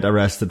did get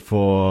arrested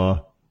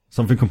for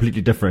something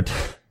completely different.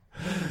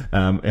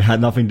 It had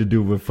nothing to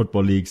do with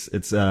football leagues.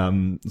 It's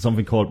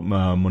something called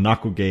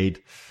Monaco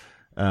Gate.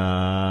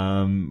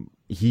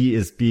 He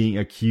is being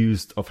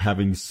accused of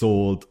having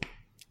sold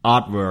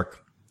artwork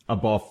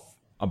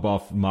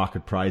above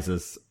market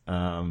prices,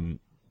 and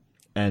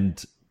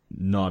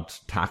not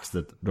taxed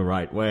it the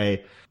right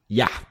way.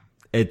 Yeah,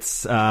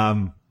 it's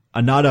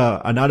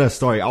another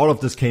story. All of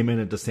this came in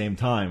at the same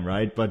time,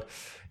 right? But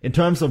in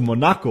terms of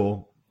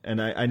Monaco,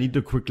 and I need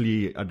to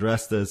quickly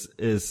address this,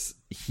 is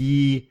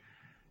he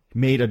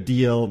made a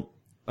deal,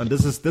 and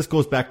this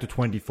goes back to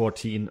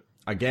 2014.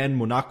 Again,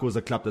 Monaco is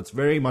a club that's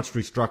very much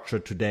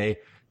restructured today.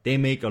 They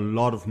make a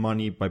lot of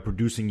money by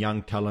producing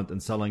young talent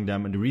and selling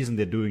them. And the reason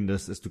they're doing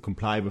this is to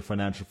comply with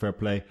financial fair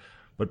play.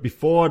 But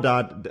before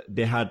that,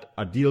 they had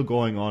a deal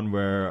going on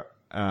where,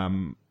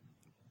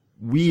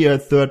 we are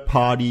third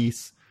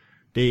parties.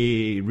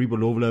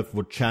 Rybolovlev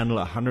would channel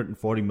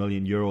 140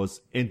 million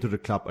euros into the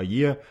club a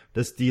year.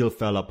 This deal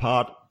fell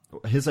apart.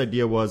 His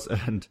idea was,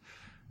 and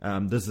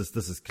this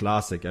is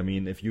classic. I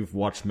mean, if you've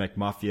watched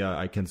McMafia,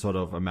 I can sort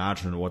of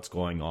imagine what's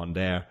going on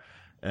there.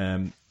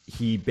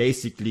 He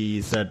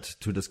basically said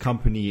to this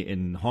company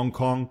in Hong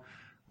Kong,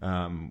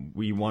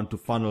 we want to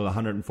funnel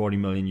 140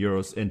 million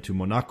euros into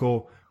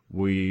Monaco.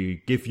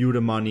 We give you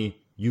the money.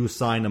 You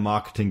sign a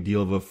marketing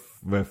deal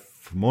with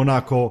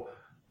Monaco.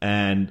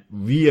 And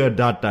via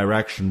that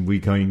direction, we're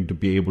going to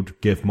be able to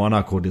give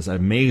Monaco this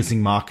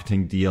amazing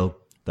marketing deal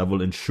that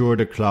will ensure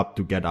the club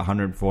to get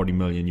 140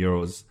 million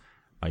euros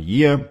a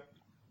year,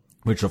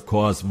 which of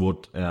course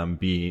would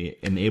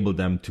enable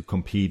them to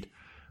compete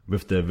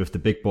with the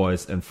big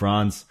boys in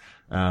France.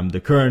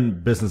 The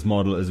current business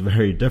model is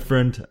very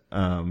different.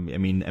 I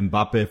mean,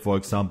 Mbappe, for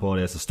example,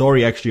 there's a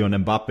story actually on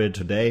Mbappe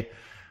today.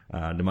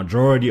 The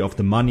majority of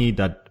the money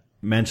that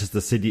Manchester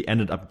City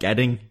ended up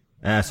getting,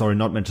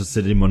 not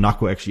Manchester City,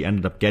 Monaco actually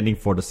ended up getting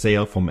for the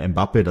sale from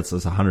Mbappe, that's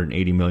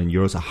 180 million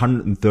euros.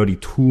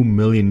 132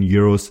 million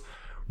euros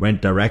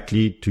went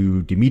directly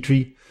to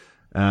Dimitri.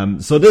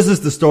 So this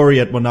is the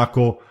story at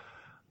Monaco.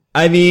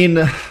 I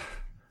mean,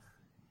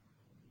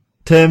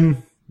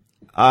 Tim,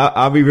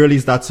 are we really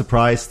that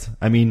surprised?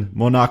 I mean,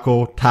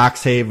 Monaco,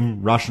 tax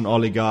haven, Russian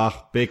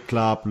oligarch, big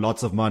club,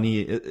 lots of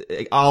money.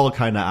 It all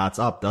kind of adds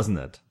up, doesn't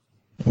it?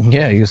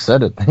 Yeah, you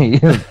said it.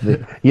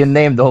 You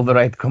named all the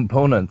right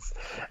components.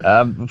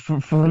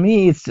 For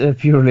me, it's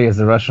purely as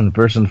a Russian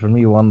person. For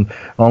me, one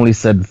only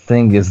sad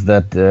thing is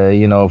that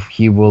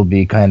he will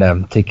be kind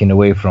of taken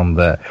away from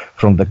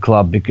the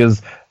club,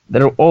 because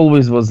there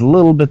always was a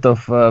little bit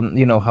of,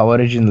 how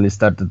originally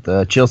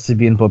started Chelsea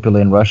being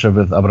popular in Russia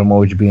with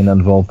Abramovich being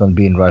involved and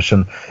being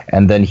Russian.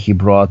 And then he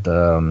brought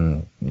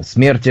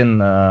Smirtin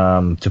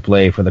to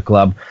play for the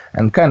club.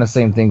 And kind of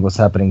same thing was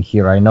happening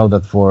here. I know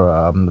that for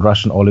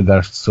Russian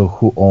oligarchs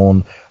who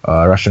own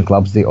Russian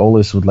clubs, they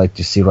always would like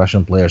to see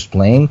Russian players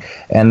playing.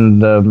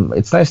 And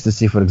it's nice to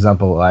see, for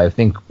example, I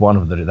think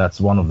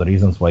that's one of the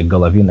reasons why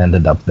Golovin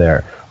ended up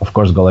there. Of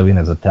course, Golovin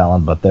is a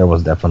talent, but there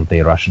was definitely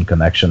a Russian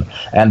connection.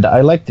 And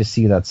I like to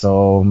see that.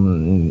 So,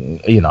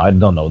 I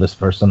don't know this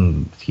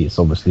person. He's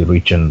obviously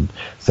rich and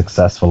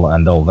successful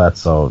and all that.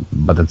 So,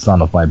 but it's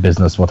none of my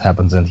business what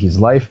happens in his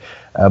life.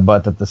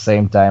 But at the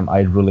same time,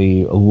 I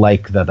really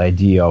like that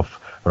idea of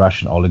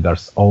Russian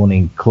oligarchs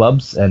owning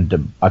clubs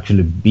and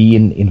actually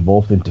being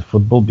involved into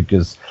football,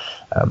 because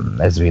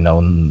as we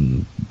know,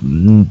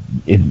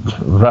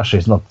 Russia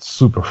is not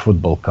super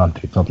football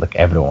country. It's not like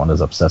everyone is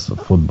obsessed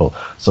with football.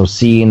 So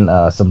seeing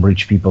some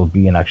rich people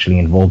being actually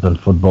involved in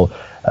football,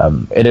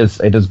 it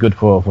is good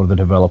for the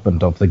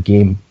development of the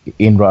game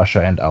in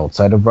Russia and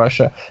outside of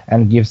Russia,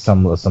 and gives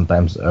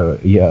sometimes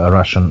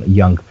Russian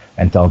young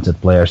and talented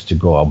players to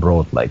go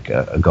abroad like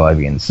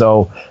Golovin.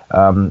 So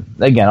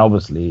again,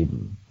 obviously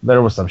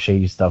there was some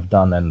shady stuff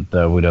done, and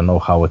we don't know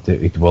how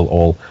it will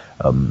all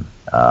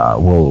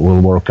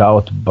will work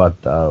out. But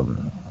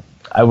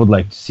I would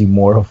like to see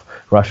more of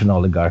Russian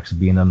oligarchs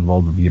being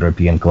involved with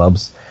European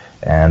clubs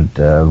and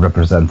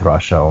represent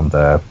Russia on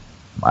the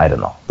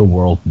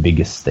world's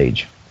biggest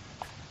stage.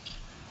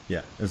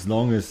 Yeah, as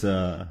long as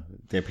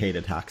they pay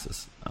the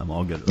taxes, I'm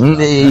all good with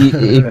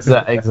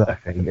that.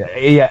 Exactly.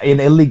 Yeah, in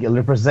illegal,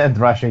 represent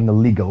Russia in a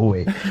legal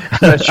way.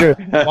 I'm not sure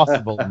it's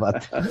possible,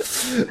 but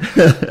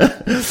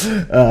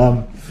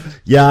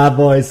Yeah,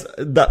 boys,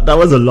 that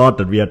was a lot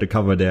that we had to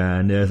cover there,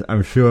 and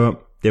I'm sure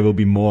there will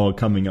be more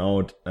coming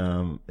out.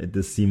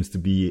 This seems to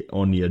be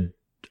only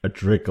a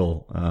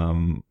trickle.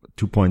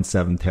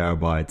 2.7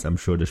 terabytes. I'm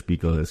sure the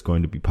Spiegel is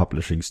going to be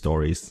publishing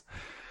stories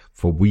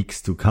for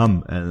weeks to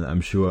come, and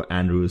I'm sure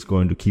Andrew is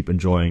going to keep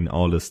enjoying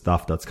all the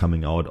stuff that's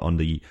coming out on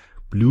the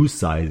blue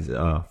side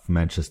of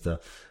Manchester.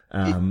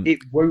 It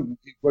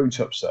won't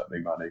upset me,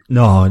 Manny.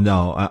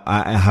 No,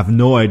 I have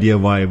no idea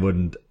why it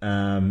wouldn't.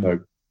 No.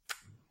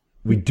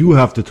 We do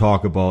have to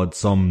talk about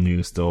some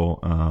news though.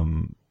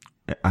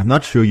 I'm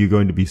not sure you're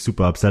going to be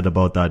super upset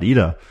about that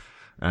either,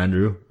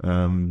 Andrew.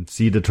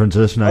 See the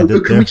transition I did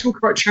there? Can we talk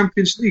about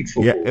Champions League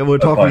football? Yeah, we're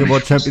talking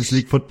about Champions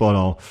League football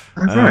now.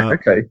 Right,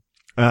 okay.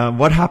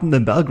 What happened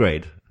in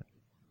Belgrade?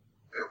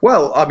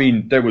 Well, I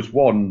mean, there was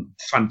one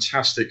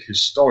fantastic,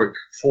 historic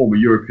former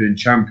European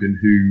champion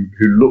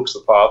who looks the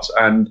part,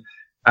 and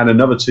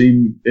another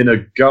team in a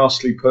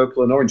ghastly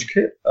purple and orange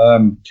kit.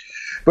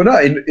 But no,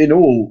 in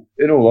all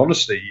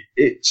honesty,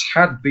 it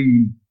had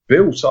been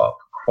built up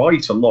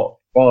quite a lot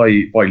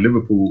by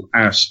Liverpool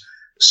as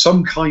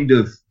some kind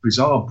of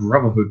bizarre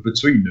brotherhood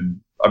between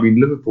them. I mean,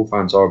 Liverpool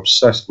fans are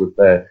obsessed with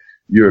their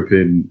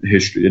European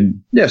history,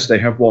 and yes, they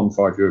have won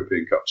 5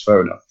 European Cups,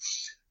 fair enough.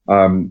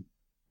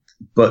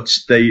 But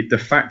the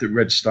fact that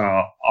Red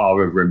Star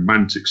are a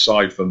romantic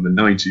side from the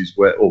 90s,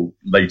 or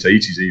late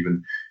 80s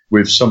even,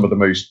 with some of the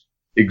most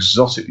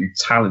exotically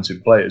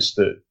talented players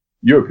that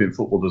European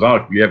football has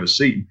arguably ever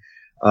seen,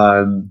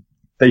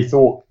 they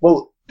thought,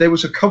 well, there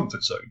was a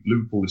comfort zone.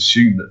 Liverpool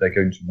assume that they're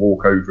going to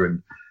walk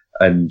over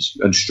and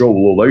stroll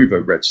all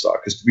over Red Star,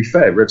 because to be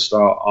fair, Red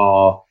Star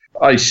are,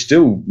 I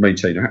still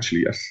maintain,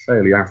 actually a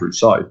fairly average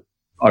side.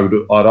 I'd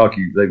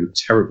argue they were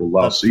terrible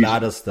last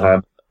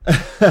season.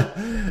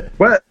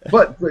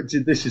 But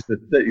this is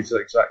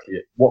exactly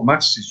it. What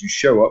matters is you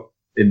show up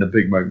in the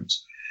big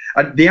moments,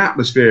 and the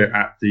atmosphere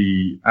at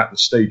the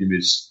stadium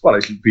is, well,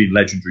 it's been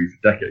legendary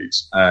for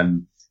decades.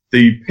 And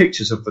the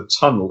pictures of the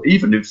tunnel,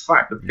 even in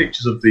fact the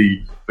pictures of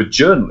the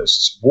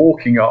journalists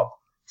walking up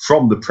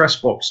from the press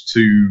box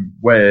to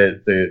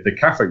where the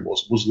cafe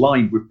was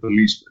lined with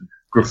policemen,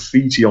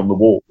 graffiti on the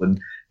wall, and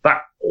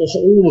that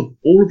all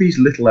of these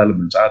little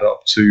elements add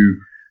up to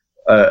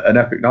an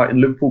epic night,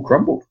 and Liverpool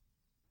crumbled.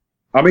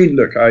 I mean,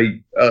 look,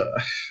 I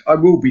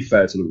will be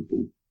fair to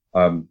Liverpool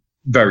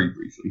very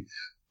briefly,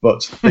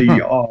 but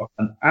they are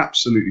an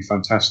absolutely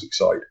fantastic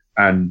side,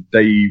 and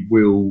they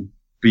will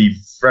be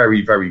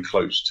very, very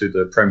close to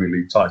the Premier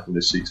League title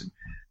this season.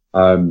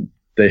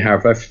 They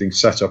have everything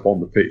set up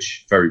on the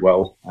pitch very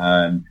well,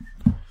 and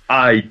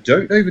I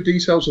don't know the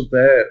details of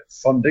their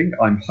funding.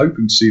 I'm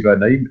hoping to see their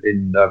name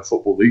in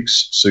football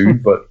leagues soon,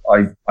 but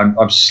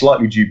I'm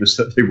slightly dubious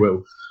that they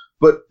will.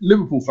 But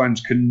Liverpool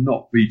fans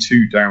cannot be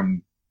too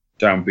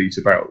downbeat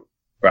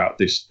about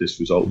this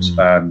result.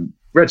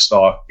 Red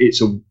Star,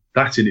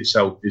 that in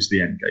itself is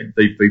the end game.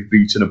 They've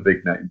beaten a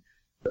big name.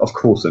 Of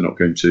course, they're not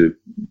going to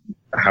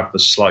have the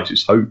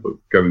slightest hope of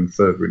going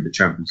further in the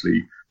Champions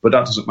League, but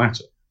that doesn't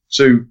matter.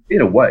 So,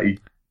 in a way,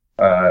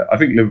 I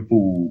think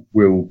Liverpool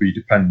will be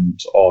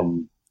dependent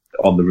on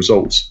the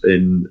results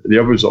in the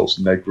other results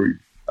in their group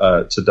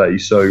today.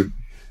 So,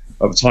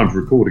 at the time of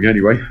recording,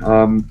 anyway.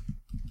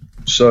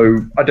 So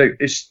I don't.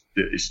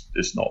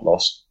 It's not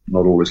lost,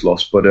 not always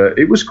lost, but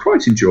it was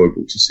quite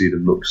enjoyable to see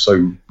them look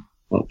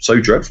so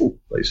dreadful,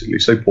 basically,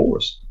 so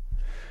porous.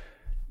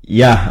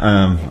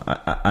 Yeah,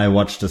 I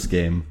watched this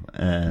game,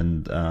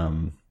 and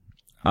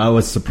I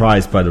was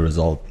surprised by the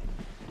result.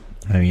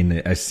 I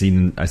mean, I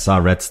saw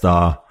Red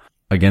Star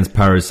against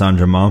Paris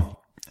Saint-Germain,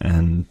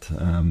 and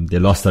they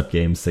lost that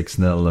game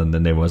 6-0, and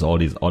then there was all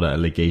these other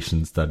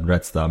allegations that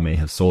Red Star may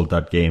have sold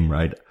that game,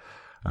 right?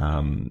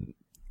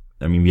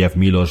 I mean, we have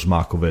Milos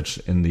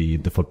Markovic in the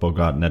Football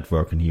God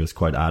network, and he was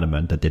quite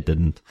adamant that they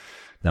didn't.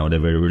 No, they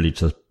were really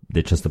just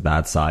a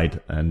bad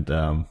side, and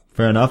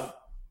fair enough.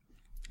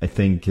 I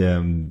think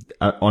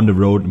on the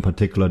road in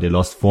particular, they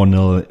lost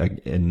 4-0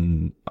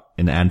 in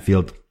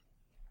Anfield.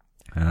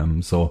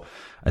 So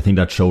I think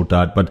that showed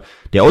that. But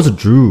they also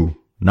drew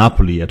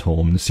Napoli at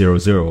home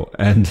 0-0,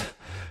 and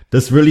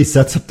this really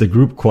sets up the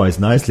group quite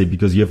nicely,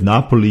 because you have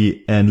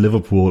Napoli and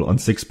Liverpool on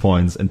 6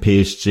 points and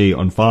PSG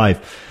on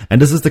 5.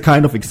 And this is the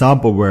kind of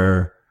example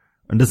where,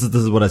 and this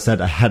is what I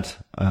said ahead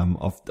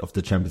of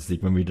the Champions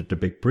League when we did the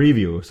big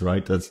previews,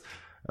 right? That's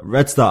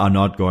Red Star are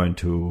not going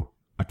to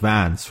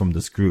advance from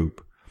this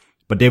group,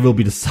 but they will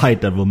be the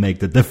side that will make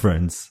the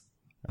difference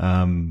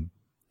in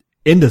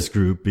this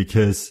group,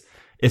 because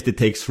if they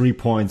take 3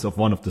 points of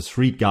one of the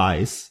 3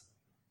 guys,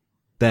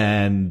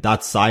 then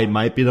that side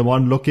might be the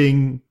one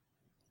looking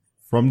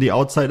from the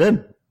outside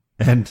in.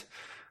 And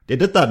they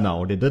did that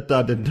now. They did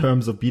that in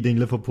terms of beating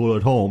Liverpool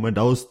at home. And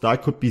that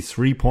could be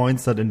 3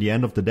 points that in the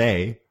end of the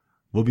day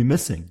will be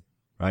missing,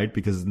 right?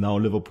 Because now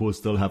Liverpool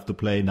still have to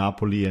play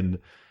Napoli and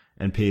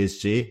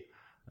PSG.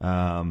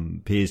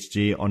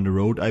 PSG on the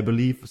road, I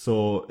believe.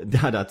 So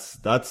yeah,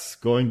 that's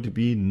going to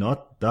be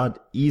not that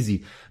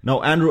easy.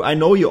 Now, Andrew, I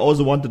know you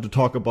also wanted to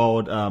talk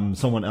about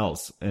someone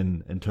else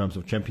in terms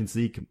of Champions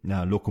League.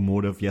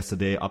 Lokomotiv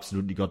yesterday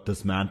absolutely got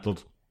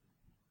dismantled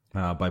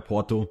by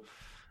Porto.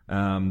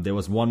 There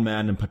was one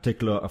man in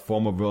particular, a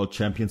former world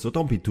champion, so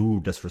don't be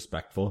too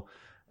disrespectful,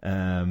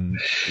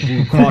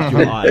 who caught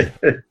your eye.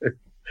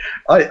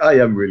 I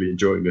am really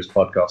enjoying this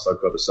podcast,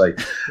 I've got to say.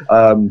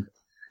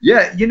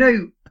 Yeah, you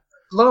know,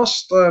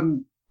 last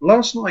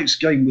night's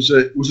game was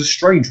a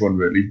strange one,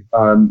 really.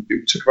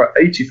 It took about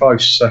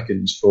 85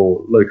 seconds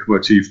for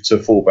Lokomotiv to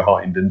fall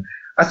behind, and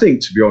I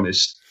think, to be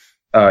honest,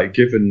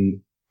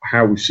 given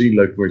how we've seen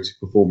Lokomotiv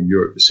perform in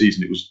Europe this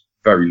season, it was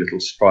very little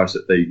surprise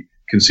that they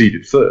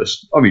conceded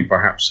first. I mean,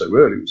 perhaps so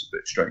early was a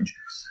bit strange.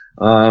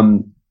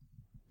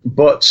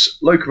 But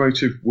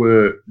Lokomotiv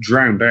were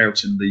drowned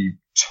out in the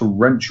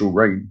torrential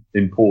rain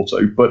in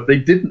Porto, but they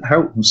didn't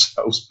help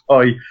themselves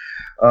by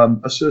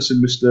a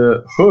certain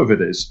Mr.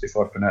 Hurvides, if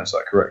I pronounce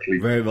that correctly.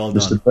 Very well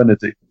done. Mr.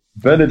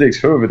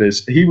 Benedict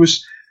Hurvides.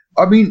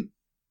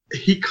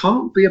 He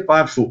can't be a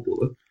bad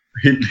footballer.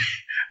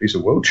 He's a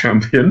world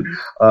champion.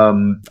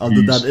 Although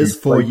that is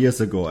 4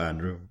 years ago,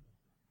 Andrew.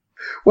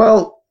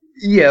 Well,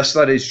 yes,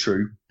 that is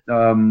true.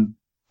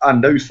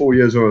 And those 4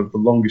 years are the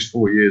longest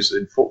 4 years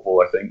in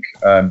football, I think,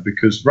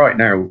 because right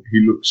now he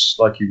looks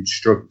like he would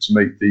struggle to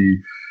make the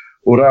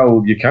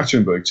Ural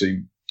Yekaterinburg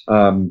team.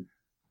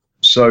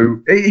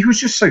 So he was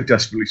just so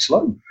desperately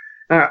slow.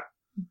 Now,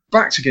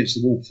 backed against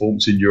the wall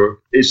performance in Europe,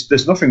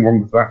 there's nothing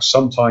wrong with that.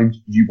 Sometimes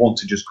you want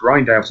to just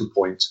grind out a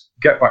point,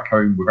 get back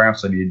home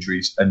without any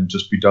injuries, and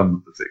just be done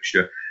with the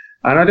fixture.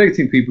 And I don't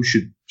think people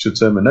should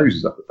turn their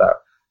noses up at that.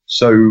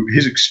 So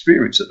his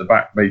experience at the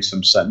back made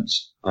some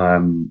sense.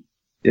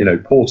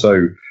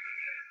 Porto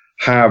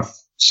have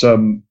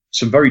some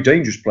very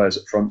dangerous players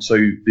up front, so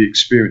the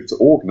experience to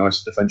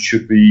organise the defence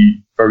should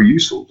be very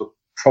useful. The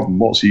problem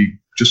was he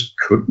just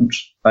couldn't,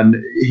 and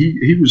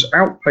he was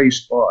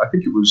outpaced by, I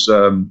think it was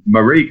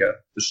Marega,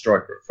 the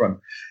striker up front,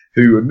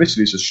 who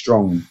admittedly is a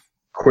strong,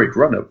 quick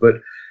runner, but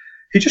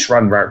he just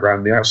ran right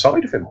round the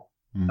outside of him.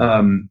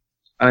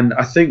 And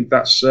I think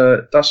that's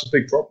a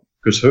big problem,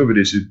 because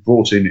Hurvides is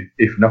brought in,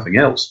 if nothing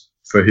else,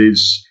 for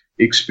his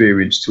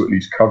experience to at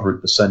least cover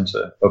at the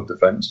centre of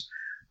defence.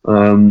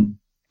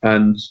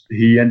 And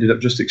he ended up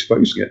just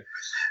exposing it.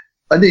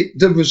 And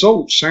the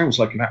result sounds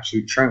like an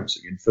absolute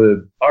trouncing. And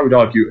for, I would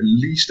argue, at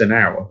least an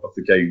hour of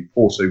the game,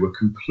 Porto were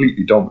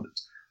completely dominant.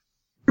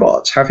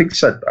 But having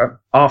said that,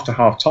 after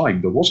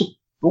half-time, there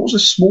was a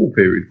small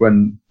period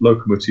when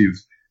Lokomotiv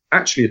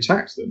actually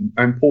attacked them,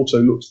 and Porto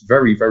looked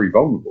very, very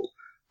vulnerable.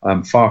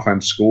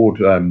 Farfan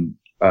scored.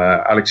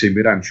 Alexei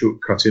Miranchuk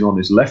cut in on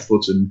his left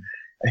foot and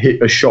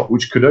hit a shot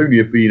which could only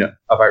have been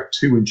about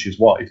 2 inches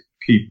wide.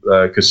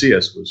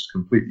 Casillas was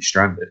completely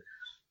stranded.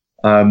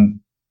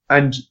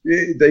 And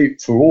they,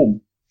 for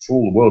all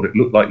the world, it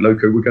looked like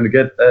Loco were going to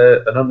get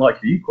an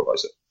unlikely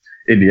equaliser.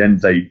 In the end,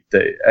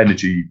 the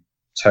energy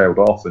tailed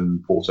off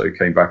and Porto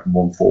came back and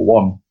won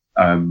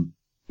 4-1.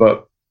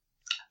 But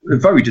a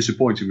very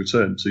disappointing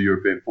return to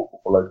European football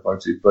for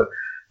Lokomotiv. But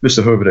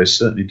Mr. Hurvides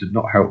certainly did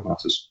not help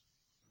matters.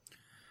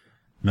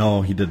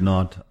 No, he did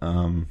not.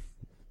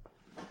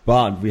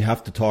 But we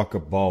have to talk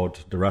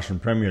about the Russian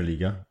Premier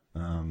League.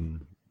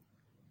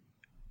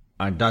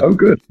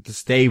 Good. To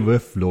stay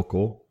with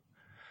Loko.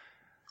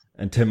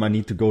 And Tim, I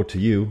need to go to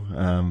you.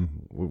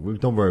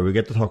 Don't worry, we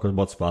get to talk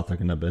about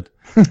Spartak in a bit.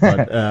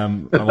 But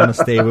I want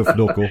to stay with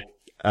Loko.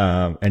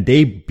 And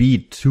they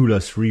beat Tula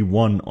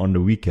 3-1 on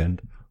the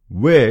weekend,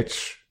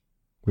 which,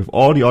 with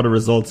all the other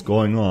results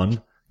going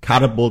on,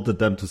 catapulted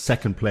them to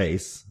second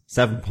place,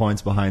 7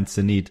 points behind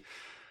Zenit.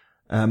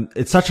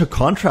 It's such a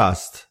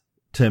contrast,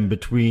 Tim,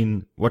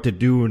 between what they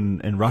do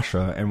in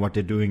Russia and what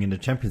they're doing in the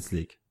Champions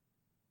League.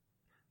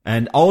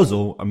 And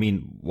also, I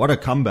mean, what a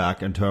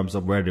comeback in terms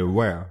of where they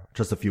were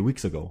just a few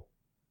weeks ago.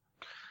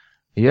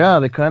 Yeah,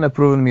 they kind of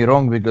proven me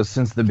wrong, because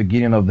since the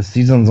beginning of the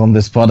seasons on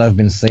this pod, I've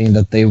been saying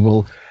that they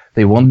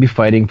won't be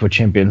fighting for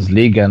Champions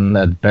League, and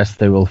at best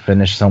they will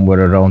finish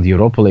somewhere around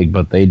Europa League,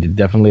 but they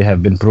definitely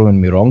have been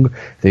proving me wrong.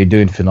 They're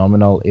doing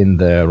phenomenal in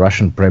the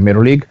Russian Premier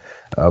League,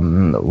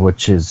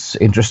 which is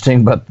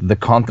interesting, but the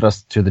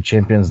contrast to the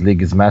Champions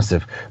League is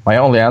massive. My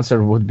only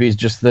answer would be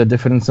just the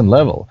difference in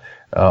level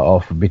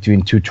of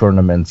between two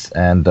tournaments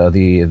and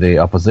the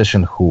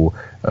opposition who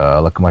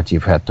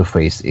Lokomotiv had to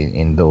face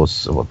in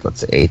those, let's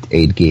say,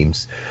 eight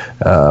games.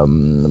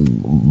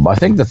 I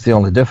think that's the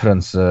only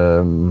difference,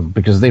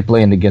 because they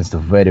playing against a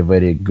very,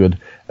 very good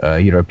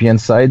European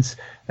sides,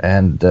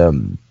 and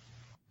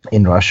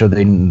in Russia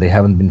they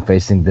haven't been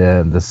facing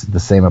the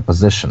same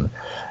opposition.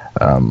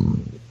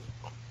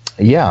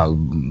 Yeah,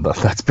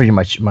 that's pretty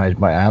much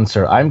my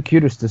answer. I'm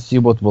curious to see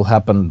what will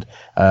happen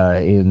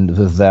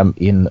with them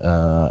in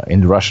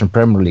the Russian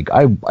Premier League.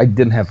 I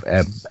didn't have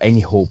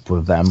any hope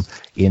with them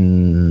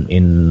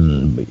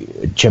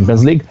in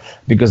Champions League,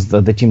 because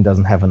the team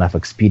doesn't have enough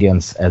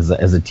experience as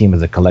a team,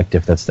 as a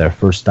collective. That's their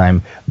first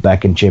time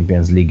back in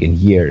Champions League in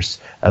years.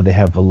 They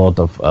have a lot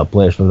of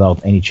players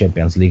without any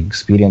Champions League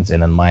experience,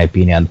 and in my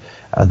opinion,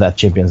 that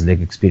Champions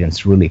League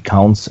experience really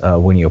counts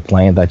when you're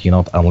playing that. You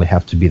not only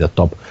have to be the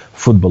top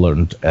footballer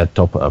and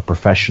top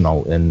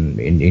professional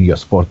in your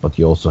sport, but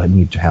you also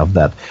need to have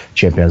that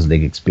Champions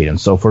League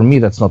experience. So for me,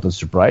 that's not a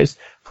surprise.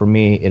 For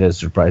me, it is a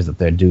surprise that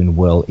they're doing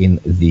well in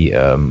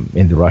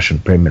the Russian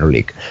Premier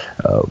League.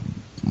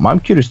 I'm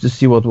curious to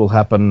see what will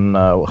happen,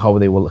 how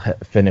they will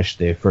finish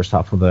the first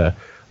half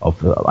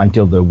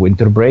until the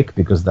winter break,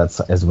 because that's,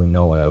 as we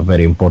know, a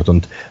very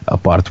important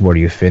part where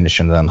you finish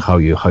and then how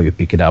you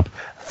pick it up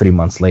 3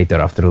 months later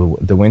after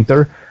the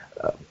winter.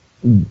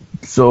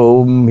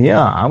 So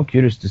yeah, I'm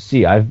curious to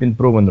see. I've been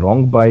proven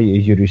wrong by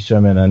Yuri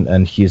Semin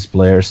and his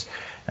players,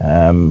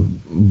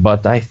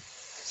 but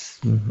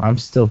I'm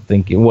still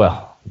thinking,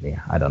 well,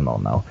 yeah, I don't know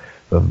now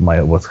with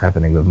what's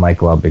happening with my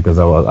club, because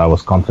I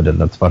was confident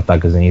that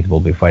Spartak Zenit will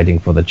be fighting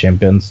for the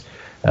champions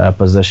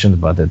position,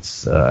 but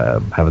it's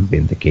haven't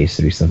been the case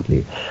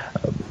recently.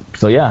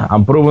 So yeah,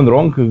 I'm proven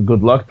wrong.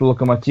 Good luck to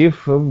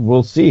Lokomotiv.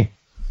 We'll see.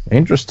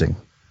 Interesting.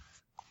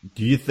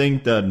 Do you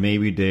think that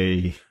maybe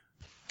they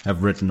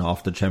have written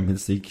off the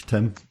Champions League,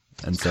 Tim,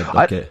 and said,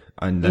 okay,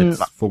 and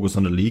let's focus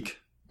on the league?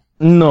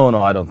 No,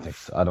 I don't think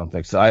so.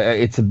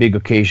 It's a big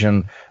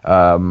occasion.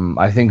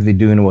 I think they're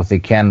doing what they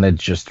can.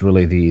 It's just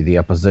really the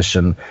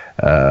opposition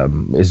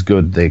is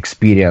good, the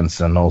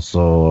experience, and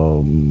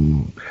also,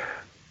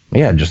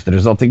 just the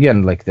result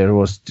again. Like, there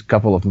was a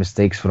couple of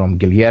mistakes from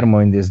Guillermo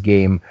in this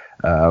game.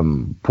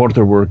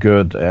 Porter were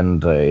good,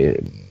 and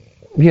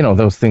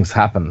those things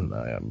happen.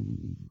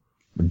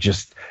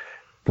 Just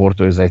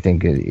Porto is, I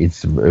think,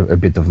 it's a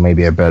bit of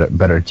maybe a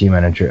better team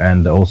manager,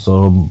 and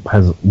also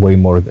has way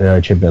more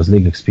Champions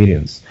League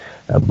experience.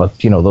 But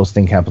those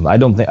things happen. I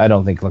don't think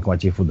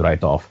Lokomotiv would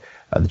write off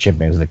the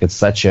Champions League. It's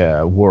such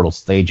a world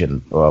stage,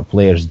 and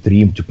players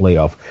dream to play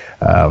off.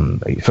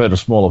 Fedor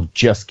Smolov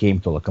just came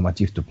to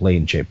Lokomotiv to play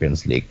in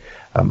Champions League.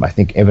 I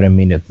think every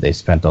minute they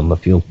spent on the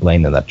field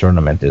playing in that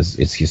tournament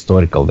is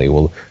historical. They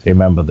will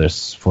remember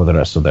this for the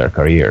rest of their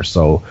career.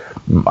 So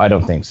I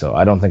don't think so.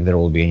 I don't think there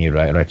will be any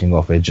writing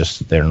off. It's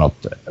just they're not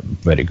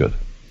very good.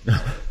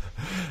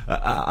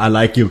 I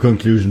like your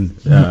conclusion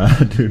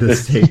to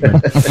this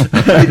statement.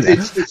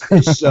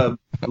 It's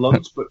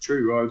blunt but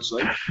true, I would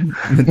say.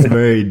 It's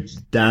very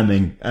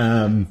damning.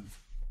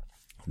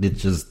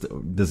 This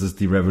is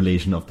the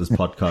revelation of this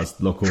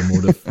podcast.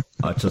 Lokomotiv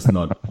are just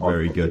not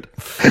very good.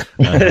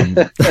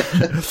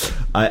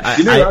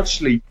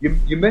 Actually,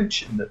 you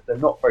mentioned that they're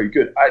not very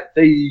good.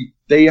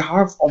 They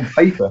have on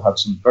paper had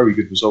some very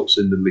good results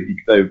in the league.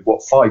 They've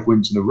 5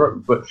 wins in a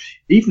row, but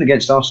even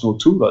against Arsenal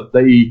Tula,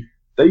 they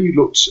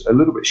looked a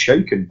little bit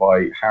shaken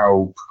by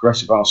how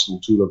progressive Arsenal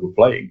Tula were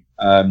playing.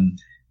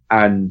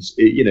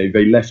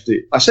 They left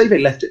it. I say they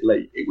left it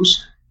late. It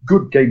was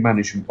good game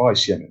management by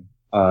Siemen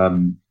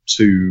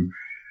to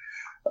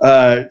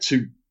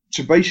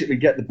basically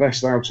get the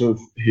best out of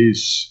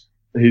his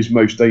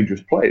most dangerous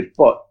players.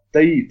 But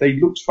they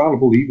looked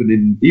fallible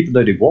even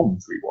though they won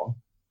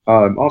 3-1.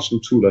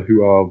 Arsenal Tula,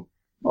 who are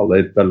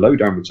they're low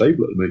down the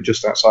table at the moment,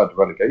 just outside the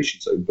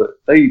relegation zone, but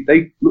they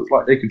look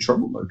like they can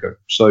trouble Loco.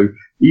 So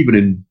even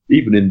in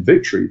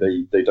victory,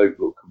 they don't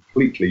look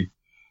completely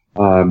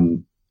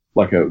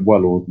like a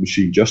well-oiled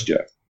machine just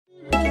yet.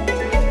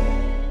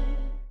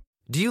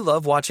 Do you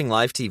love watching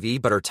live TV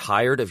but are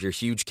tired of your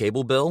huge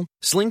cable bill?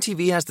 Sling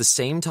TV has the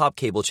same top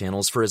cable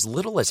channels for as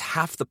little as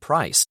half the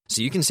price,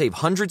 so you can save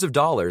hundreds of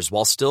dollars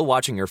while still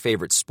watching your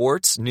favorite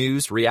sports,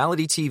 news,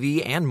 reality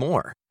TV, and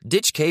more.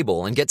 Ditch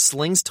cable and get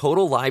Sling's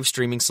total live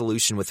streaming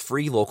solution with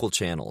free local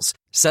channels.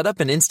 Setup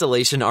and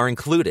installation are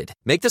included.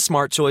 Make the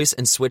smart choice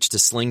and switch to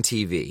Sling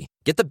TV.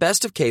 Get the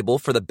best of cable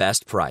for the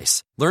best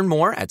price. Learn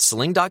more at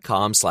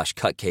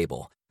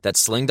sling.com/cutcable. That's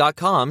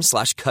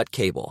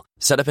sling.com/cutcable.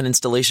 Setup and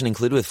installation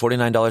included with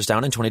 $49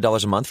 down and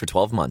 $20 a month for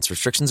 12 months.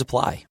 Restrictions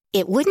apply.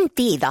 It wouldn't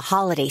be the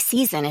holiday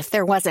season if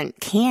there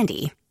wasn't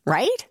candy,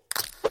 right?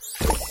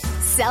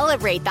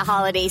 Celebrate the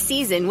holiday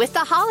season with the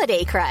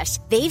Holiday Crush.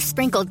 They've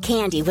sprinkled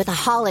candy with a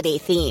holiday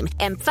theme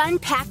and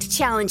fun-packed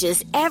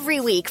challenges every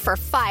week for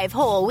 5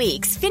 whole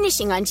weeks,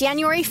 finishing on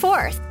January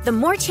 4th. The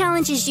more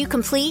challenges you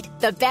complete,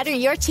 the better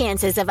your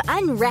chances of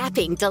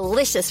unwrapping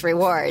delicious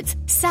rewards.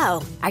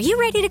 So, are you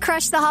ready to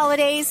crush the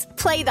holidays?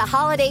 Play the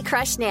Holiday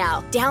Crush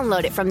now.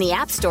 Download it from the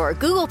App Store,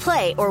 Google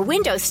Play, or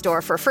Windows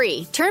Store for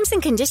free. Terms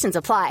and conditions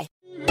apply.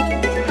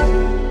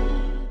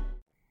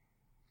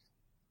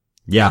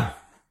 Yeah.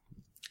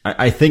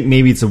 I think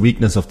maybe it's a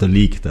weakness of the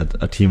league that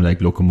a team like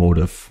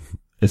Lokomotiv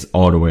is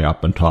all the way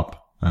up on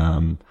top.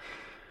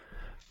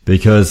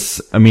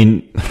 Because, I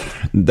mean,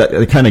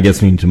 that kind of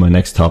gets me into my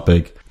next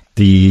topic.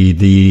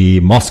 The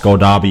Moscow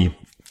derby,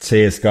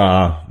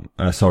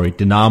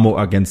 Dynamo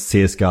against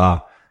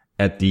CSKA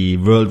at the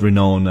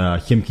world-renowned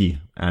Khimki,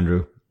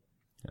 Andrew.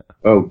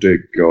 Oh,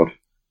 dear God.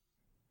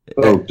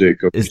 Oh, dear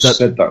God. You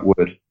said that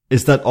word.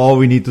 is that all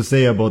we need to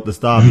say about this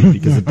derby?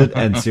 Because it did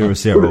end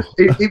 0-0.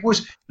 It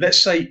was,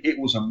 let's say it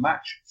was a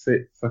match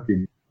fit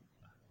fucking...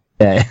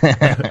 Yeah.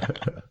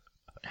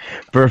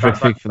 Perfect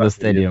fit for the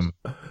stadium.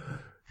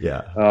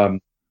 Yeah.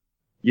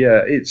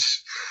 Yeah,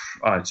 it's...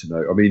 I don't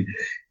know. I mean,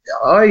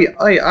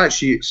 I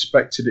actually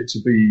expected it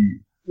to be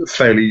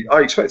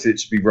I expected it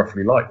to be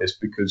roughly like this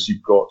because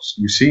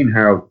you've seen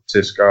how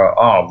CSKA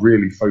are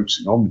really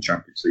focusing on the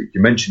Champions League.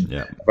 You mentioned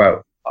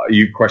about,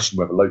 you questioned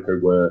whether Loco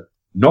were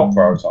not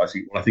prioritising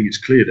it. Well, I think it's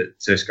clear that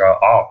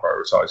CSKA are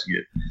prioritising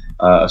it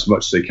as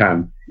much as they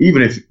can,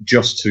 even if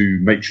just to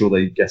make sure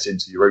they get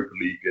into Europa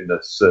League in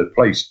the third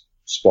place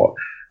spot.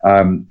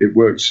 It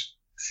works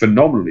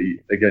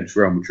phenomenally against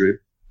Real Madrid.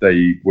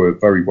 They were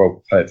very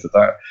well prepared for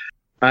that.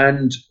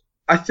 And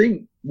I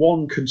think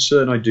one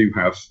concern I do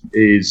have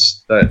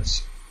is that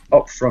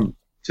up front,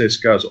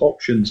 CSKA's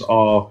options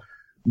are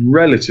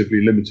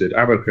relatively limited.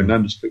 Abel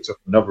Hernandez picked up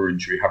another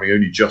injury, having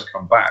only just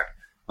come back.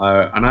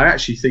 And I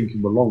actually think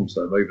in the long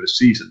term, over the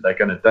season, they're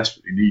going to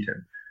desperately need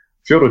him.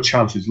 Fyodor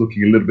Chalch is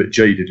looking a little bit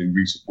jaded in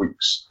recent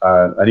weeks.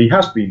 And he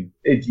has been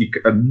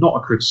not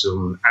a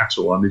criticism at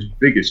all. I'm his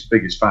biggest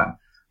fan.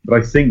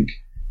 But I think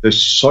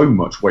there's so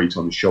much weight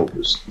on his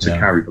shoulders to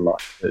carry the line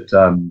that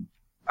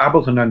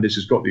Abel Hernandez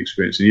has got the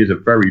experience, and he is a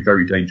very,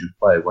 very dangerous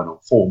player when on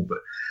form. But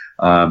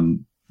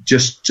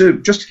just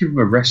to give him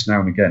a rest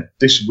now and again,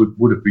 this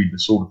would have been the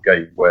sort of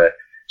game where,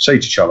 say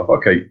to Chalov,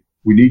 okay,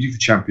 we need you for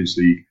Champions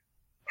League.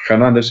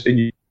 Hernandez, in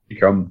you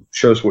come,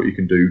 show us what you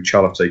can do.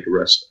 Chalov, take a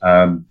rest.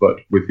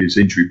 But with his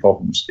injury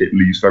problems, it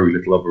leaves very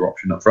little other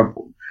option up front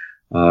for him.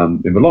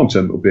 In the long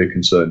term, it will be a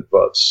concern.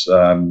 But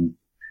 0-0,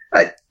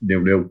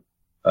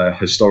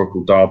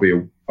 historical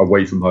derby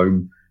away from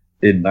home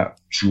in that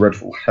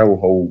dreadful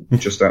hellhole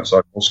just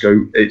outside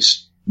Moscow.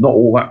 It's not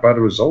all that bad a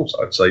result,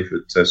 I'd say, for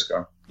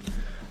CSKA.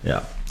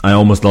 Yeah, I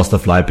almost lost a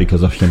flight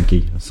because of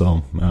Khimki,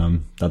 so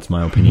that's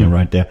my opinion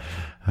right there.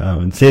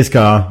 And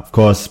CSKA, of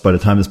course, by the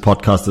time this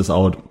podcast is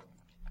out,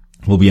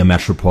 will be a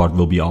match report,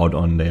 will be out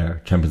on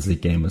their Champions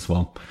League game as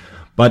well.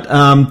 But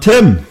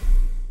Tim,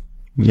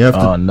 you have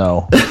to... Oh,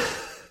 no.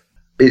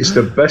 It's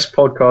the best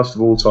podcast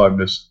of all time,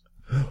 this.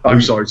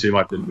 I'm sorry, Tim,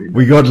 I didn't mean that.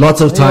 We got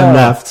lots of time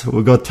left.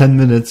 We got 10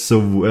 minutes,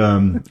 so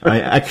I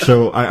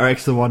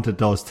actually wanted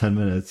those 10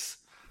 minutes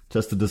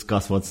just to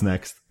discuss what's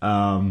next.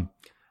 Do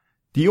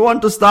you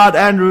want to start,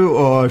 Andrew,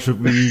 or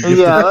should we?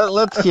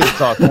 Let's keep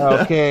talking.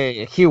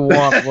 Okay, he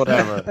won,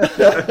 whatever.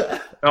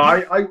 No,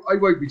 I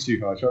won't be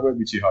too harsh. I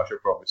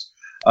promise.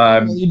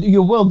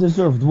 You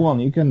well-deserved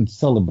one. You can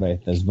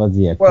celebrate this, but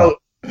yeah. Well,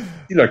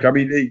 look, I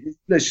mean,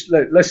 let's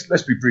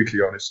be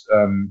brutally honest.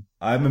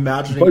 I'm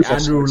imagining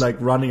Andrew like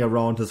running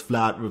around his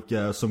flat with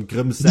some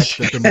grim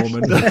sect at the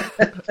moment.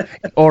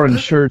 Orange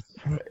shirt.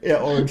 Yeah,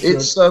 orange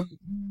shirt.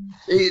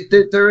 It's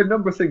there are a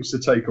number of things to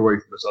take away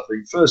from this. I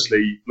think,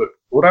 firstly, look,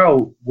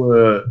 Oral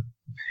were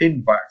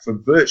pinned back for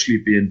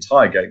virtually the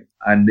entire game,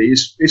 and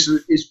it's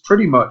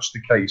pretty much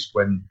the case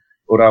when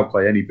Oral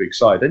play any big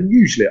side. And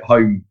usually at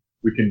home,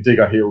 we can dig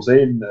our heels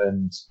in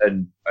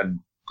and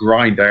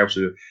grind out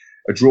a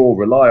draw,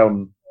 rely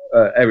on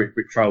Eric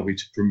Bicfalvy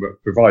to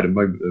provide a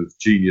moment of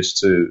genius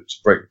to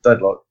break the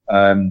deadlock.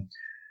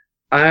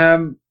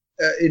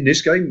 In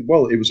this game,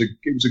 well, it was a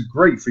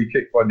great free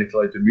kick by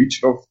Nikolai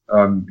Dimitrov.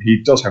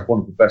 He does have one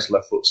of the best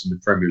left foots in the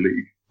Premier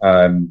League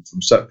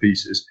from set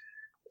pieces.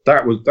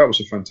 That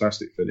was a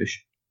fantastic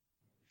finish,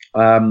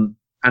 and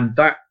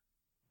that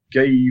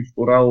gave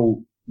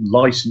Oral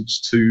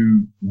license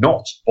to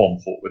not bomb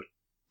forward,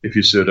 if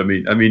you see what I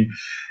mean. I mean,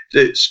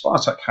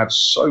 Spartak had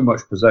so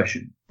much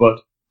possession,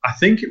 but I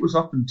think it was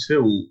up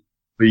until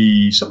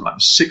something like the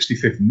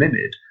 65th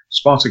minute,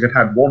 Spartak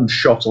had one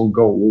shot on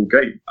goal all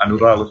game, and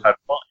Oral had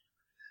 5.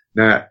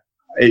 Now,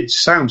 it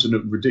sounds a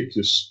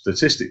ridiculous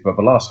statistic, but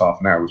the last half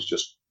an hour was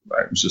just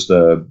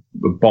a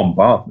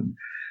bombardment.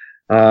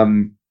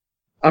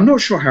 I'm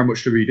not sure how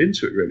much to read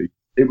into it, really.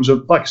 It was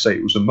like I say,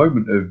 it was a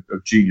moment of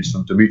genius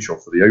from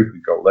Dimitrov for the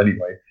opening goal,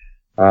 anyway.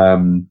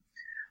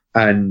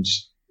 And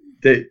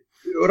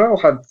Oral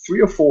had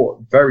 3 or 4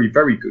 very,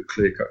 very good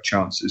clear-cut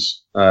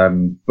chances,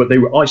 but they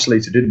were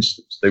isolated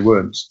incidents. They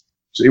weren't.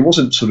 So it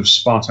wasn't sort of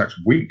Spartak's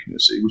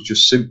weakness. It was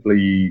just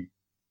simply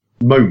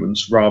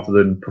moments rather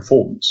than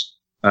performance.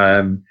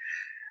 2-1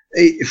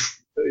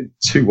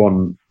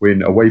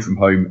 win away from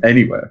home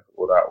anywhere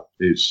for Oral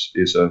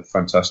is a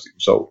fantastic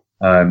result.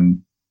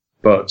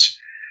 But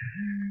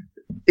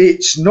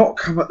it's not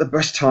come at the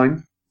best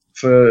time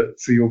for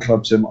your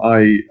club, Tim,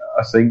 I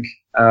think.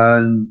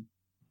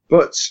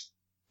 But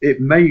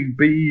it may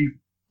be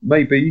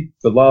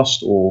the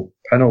last or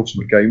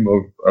penultimate game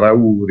of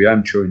Raul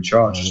Riancho in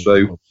charge.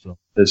 So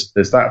there's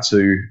that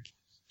to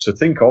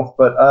think of.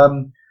 But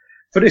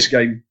for this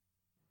game,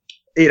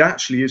 it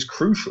actually is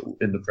crucial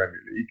in the Premier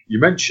League. You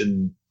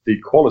mentioned the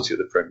quality of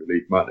the Premier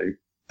League, Manu.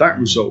 That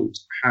result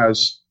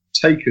has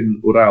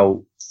taken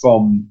Oral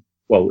from,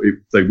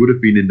 they would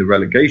have been in the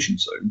relegation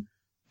zone,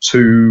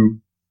 to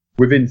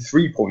within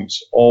 3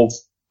 points of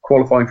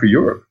qualifying for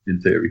Europe, in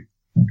theory.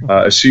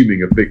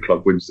 Assuming a big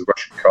club wins the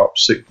Russian Cup,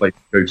 6th place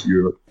to go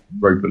to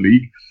Europa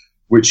League.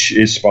 which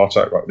is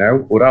Spartak right now.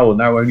 Ural are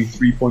now only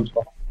 3 points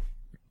behind.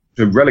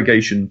 So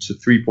relegation to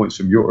 3 points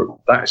from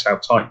Europe. That is how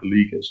tight the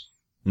league is.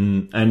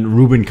 And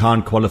Rubin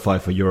can't qualify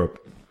for Europe.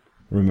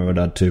 Remember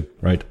that too,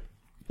 right?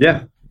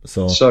 Yeah.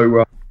 So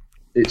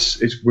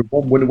it's we're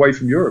 1 win away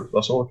from Europe.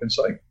 That's all I can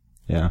say.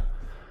 Yeah.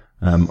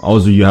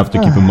 Also, you have to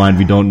keep in mind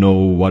we don't know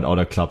what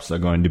other clubs are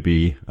going to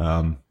be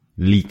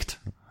leaked.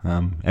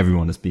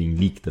 Everyone is being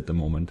leaked at the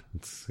moment.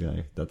 It's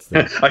if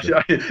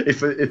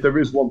there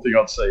is one thing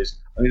I'd say is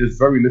I think there's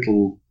very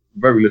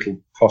little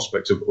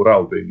prospect of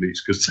Ural being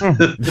leaked because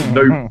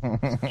no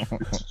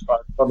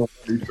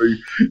through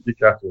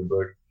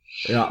Yekaterinburg.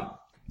 Yeah,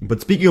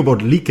 but speaking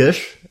about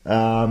leakage,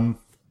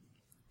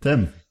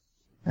 Tim,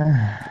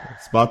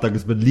 Spartak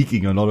has been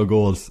leaking a lot of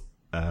goals.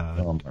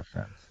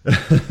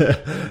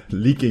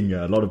 Leaking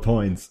a lot of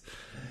points.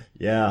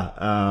 Yeah.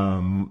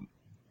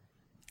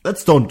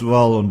 Let's don't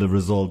dwell on the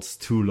results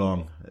too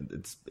long.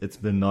 It's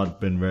not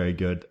been very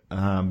good.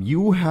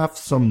 You have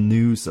some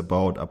news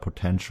about a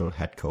potential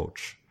head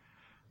coach.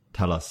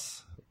 Tell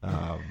us.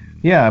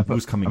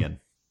 Who's coming in?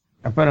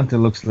 Apparently,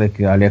 looks like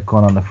Oleg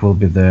Kononov will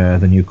be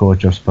the new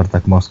coach of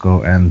Spartak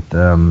Moscow. And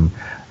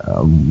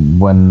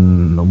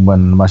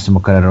when Massimo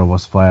Carrero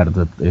was fired,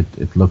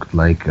 it looked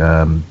like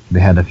they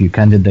had a few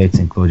candidates,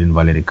 including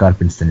Valery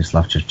Karpin,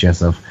 Stanislav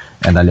Cherchesov,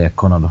 and Oleg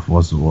Kononov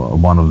was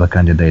one of the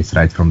candidates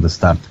right from the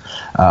start.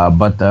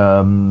 But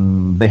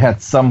they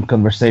had some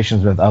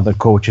conversations with other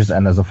coaches,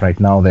 and as of right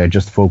now, they're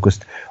just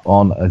focused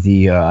on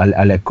the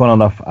Oleg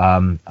Kononov.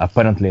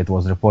 Apparently, it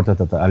was reported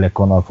that Oleg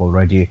Kononov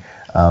already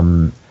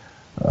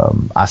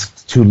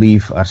asked to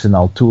leave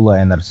Arsenal Tula,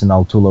 and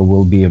Arsenal Tula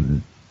will be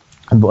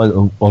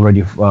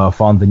already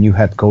found the new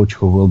head coach,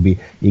 who will be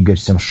Igor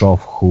Semshov,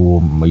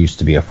 who used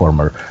to be a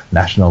former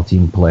national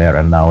team player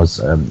and now is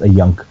a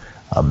young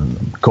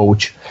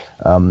coach.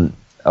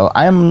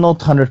 I am not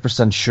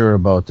 100% sure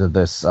about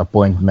this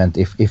appointment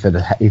if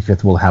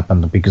it will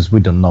happen, because we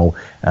don't know.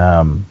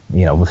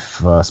 With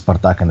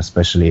Spartak and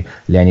especially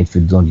Leonid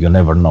Fedun, you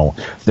never know.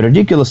 The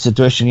ridiculous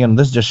situation,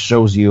 this just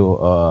shows you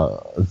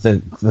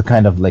the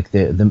kind of like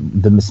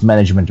the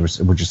mismanagement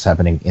which is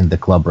happening in the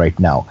club right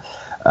now.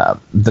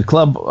 The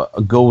club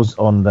goes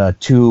on the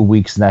 2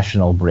 weeks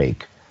national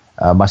break.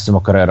 Massimo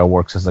Carrera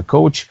works as a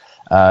coach.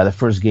 The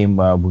first game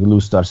we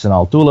lose to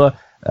Arsenal Tula.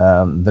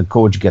 The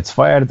coach gets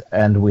fired,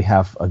 and we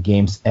have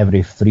games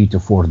every 3 to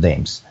 4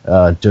 days,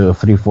 3 to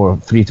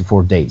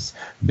 4 days,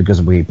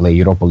 because we play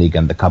Europa League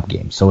and the Cup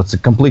game. So it's a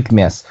complete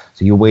mess.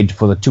 So you wait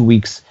for the 2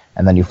 weeks,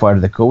 and then you fire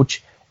the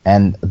coach,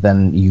 and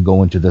then you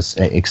go into this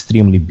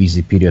extremely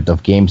busy period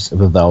of games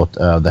without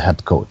the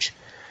head coach.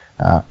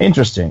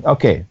 Interesting.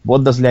 Okay,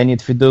 what does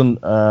Leonid Fedun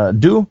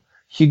do?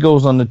 He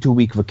goes on a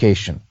 2-week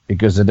vacation,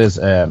 because it is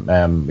a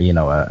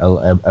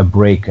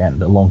break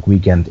and a long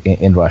weekend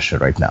in Russia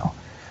right now.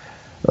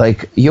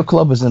 Like, your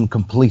club is in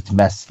complete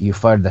mess. You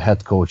fired the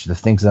head coach. The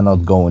things are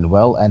not going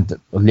well. And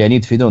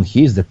Leonid Fedun,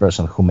 he's the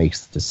person who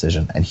makes the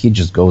decision. And he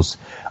just goes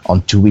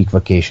on 2-week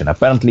vacation.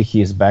 Apparently,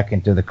 he is back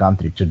into the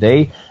country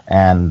today.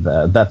 And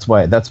that's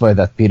why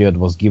that period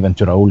was given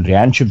to Raul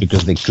Riancho,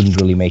 because they couldn't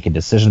really make a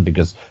decision,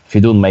 because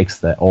Fedun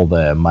makes all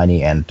the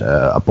money and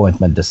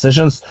appointment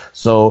decisions.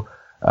 So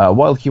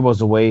while he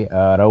was away,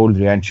 Raul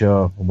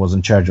Riancho was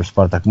in charge of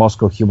Spartak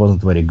Moscow. He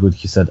wasn't very good.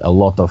 He said a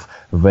lot of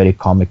very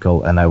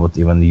comical, and I would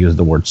even use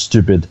the word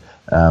stupid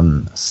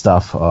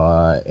stuff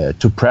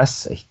to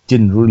press. He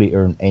didn't really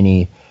earn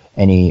any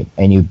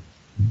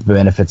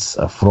benefits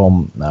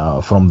from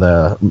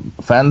the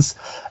fans.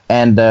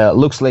 And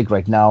looks like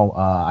right now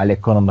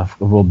Oleg Kononov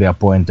will be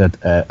appointed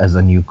as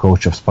a new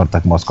coach of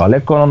Spartak Moscow.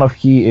 Oleg Kononov,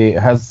 he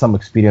has some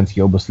experience.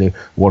 He obviously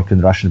worked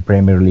in Russian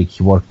Premier League.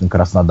 He worked in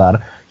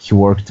Krasnodar. He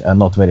worked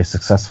not very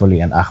successfully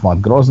in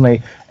Akhmat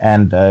Grozny.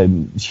 And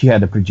he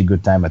had a pretty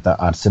good time at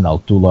Arsenal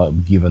Tula,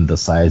 given the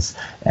size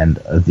and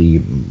the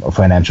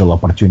financial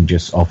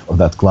opportunities of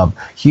that club.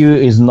 He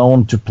is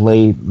known to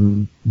play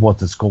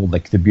what is called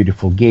like the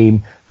beautiful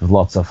game, with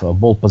lots of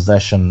ball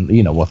possession,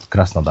 what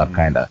Krasnodar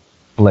kind of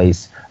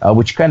plays,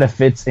 which kind of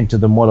fits into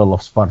the model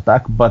of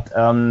Spartak. But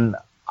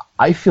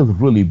I feel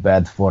really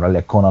bad for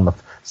Oleg Kononov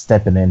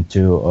stepping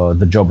into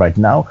the job right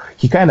now.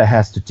 He kind of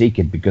has to take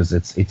it, because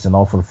it's an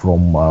offer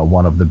from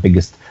one of the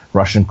biggest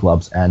Russian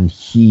clubs, and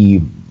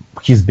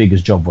his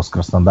biggest job was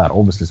Krasnodar.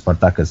 Obviously,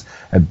 Spartak is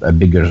a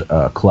bigger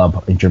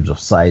club in terms of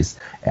size,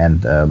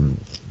 and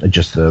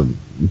just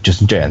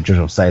in terms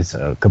of size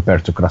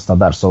compared to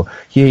Krasnodar. So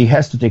he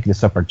has to take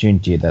this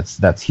opportunity.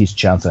 That's his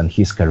chance and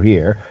his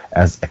career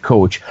as a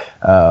coach.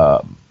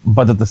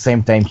 But at the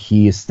same time,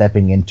 he is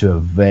stepping into a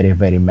very,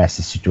 very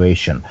messy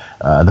situation.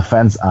 The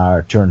fans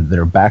are turned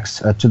their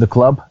backs to the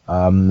club.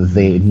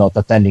 They not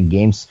attending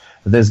games.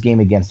 This game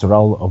against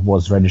Ural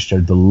was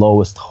registered the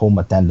lowest home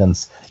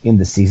attendance in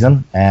the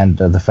season, and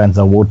the fans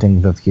are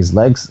voting with his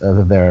legs,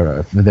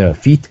 their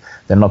feet.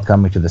 They're not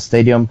coming to the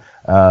stadium.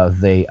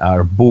 They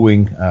are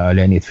booing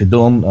Leonid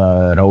Fedun,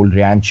 Raul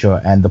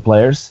Riancho, and the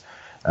players.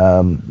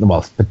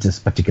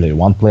 Particularly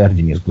one player,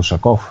 Denis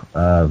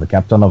Glushakov, the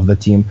captain of the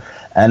team.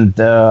 And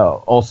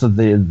also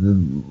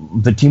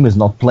the team is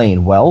not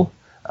playing well.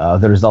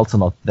 The results are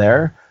not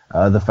there.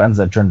 The fans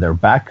that turned their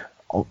back.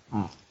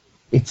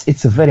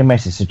 It's a very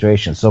messy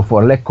situation. So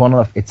for Oleg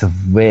Kononov,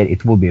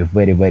 it will be a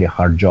very, very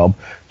hard job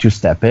to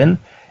step in.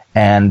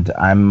 And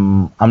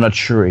I'm not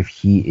sure if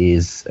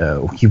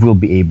he will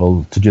be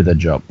able to do that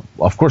job.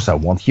 Of course, I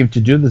want him to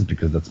do this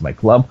because that's my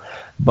club,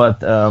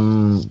 but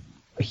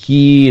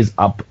he is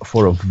up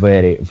for a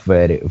very,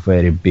 very,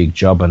 very big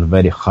job and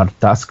very hard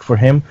task for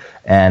him.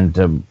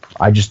 And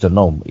I just don't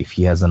know if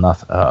he has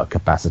enough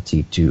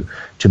capacity to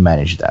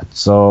manage that.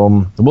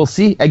 So we'll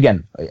see.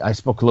 Again, I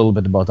spoke a little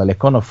bit about Oleg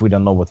Kononov. We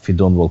don't know what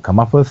Fedun will come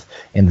up with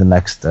in the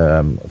next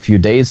few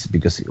days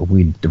because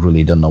we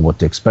really don't know what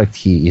to expect.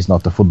 He is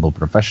not a football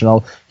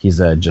professional. He's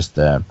just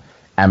an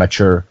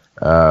amateur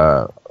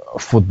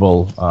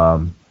football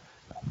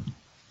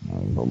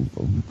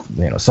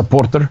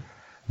supporter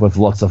with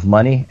lots of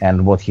money,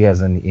 and what he has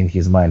in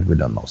his mind, we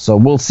don't know. So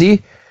we'll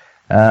see.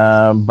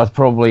 But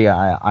probably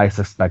I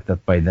suspect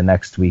that by the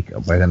next week,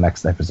 by the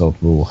next episode,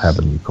 we will have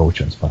a new coach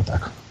in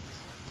Spartak.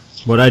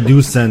 What I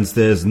do sense,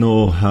 there's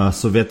no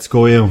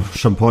Sovietskoye,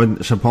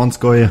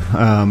 Champanskoye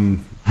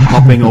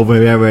hopping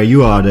over where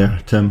you are there,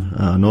 Tim.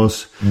 No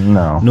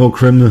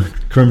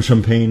Krim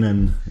champagne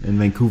in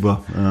Vancouver.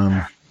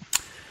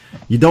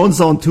 You don't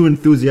sound too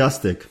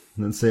enthusiastic.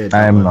 Let's say it.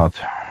 I am not.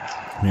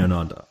 You're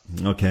not.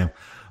 Okay.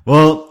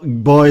 Well,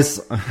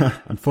 boys,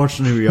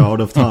 unfortunately we are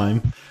out of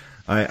time.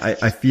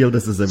 I feel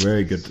this is a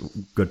very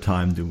good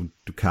time to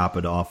cap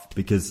it off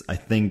because I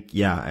think,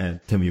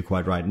 Tim, you're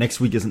quite right. Next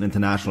week is an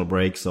international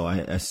break, so I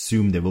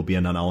assume there will be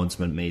an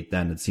announcement made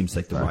then. It seems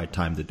like the right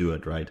time to do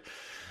it, right?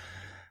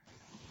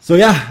 So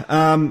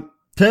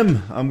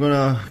Tim, I'm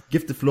gonna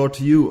give the floor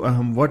to you.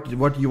 What do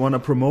you want to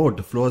promote?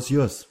 The floor is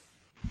yours.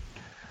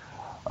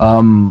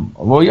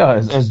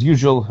 As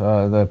usual,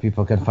 the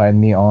people can find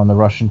me on the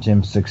Russian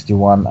Team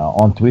 61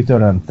 on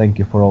Twitter, and thank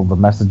you for all the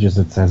messages.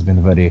 It has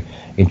been very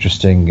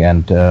interesting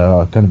and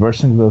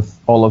conversing with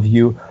all of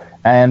you.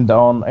 And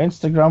on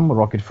Instagram,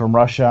 Rocket from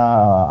Russia,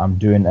 I'm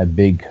doing a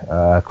big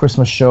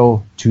Christmas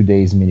show, 2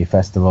 days mini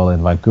festival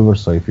in Vancouver.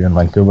 So if you're in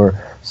Vancouver,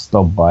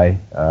 stop by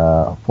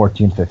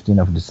 14-15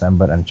 of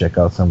December and check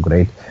out some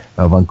great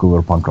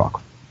Vancouver punk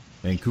rock.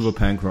 Vancouver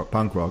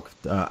punk rock.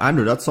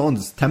 Andrew, that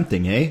sounds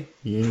tempting, eh?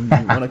 You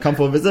want to come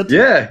for a visit?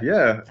 Yeah.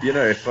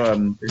 If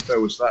there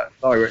was that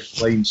direct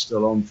plane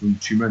still on from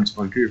Tumen to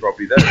Vancouver, I'll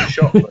be there in a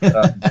shot.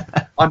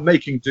 But I'm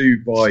making do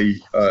by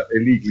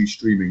illegally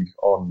streaming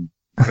on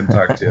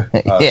Contactia. So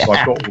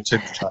I've got all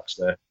Tim's tracks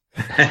there.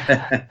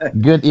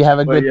 Good. You have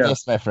a good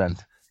guest, my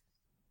friend.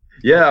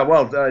 Yeah,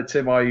 well,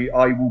 Tim, I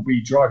will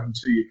be driving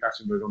to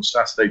Yekaterinburg on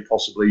Saturday,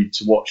 possibly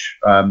to watch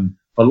the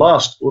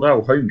last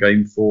Udall home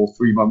game for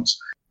 3 months.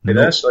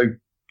 No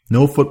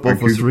football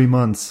for 3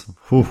 months.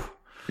 Whew.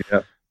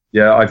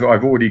 Yeah.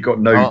 I've already got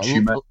no.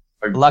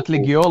 Luckily,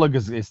 Geolog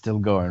is still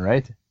going,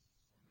 right?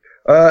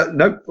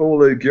 No, all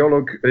the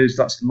Geolog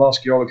that's the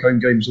last Geolog home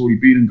game's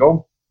already been and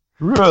gone.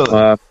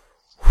 Really?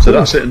 So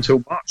that's it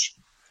until March.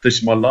 This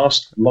is my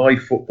last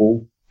live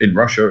football in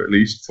Russia, at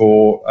least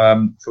for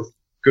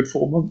good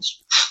 4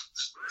 months.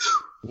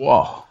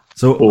 Wow!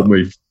 So for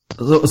me.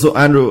 So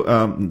Andrew,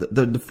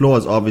 the floor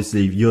is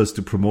obviously yours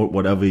to promote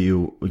whatever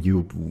you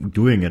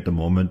doing at the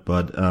moment,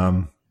 but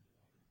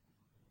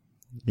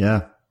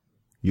you're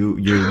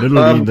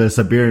literally in the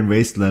Siberian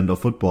wasteland of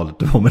football at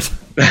the moment.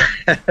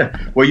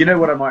 Well, you know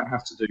what I might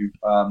have to do?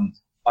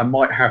 I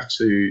might have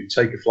to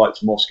take a flight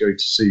to Moscow to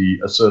see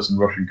a certain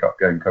Russian Cup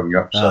game coming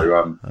up,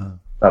 so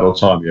that'll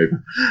time me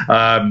over.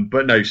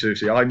 But no,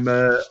 seriously, I'm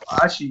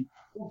actually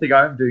one thing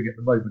I am doing at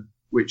the moment,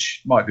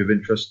 which might be of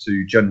interest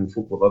to general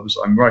football lovers.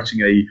 I'm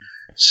writing a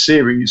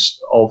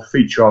series of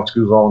feature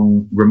articles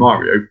on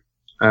Romario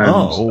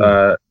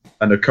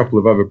and a couple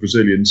of other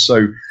Brazilians.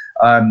 So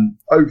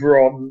over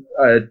on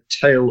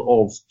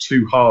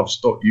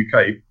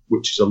taleof2halves.uk,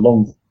 which is a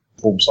long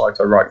form site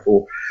I write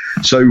for.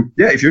 So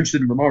if you're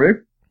interested in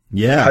Romario,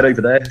 head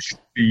over there. Should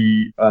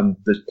be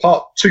there's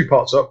two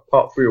parts up.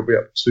 Part 3 will be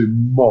up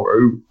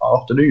tomorrow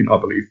afternoon, I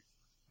believe.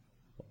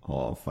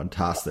 Oh,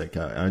 fantastic!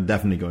 I'm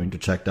definitely going to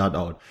check that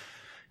out.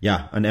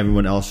 Yeah, and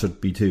everyone else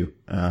should be too.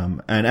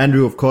 And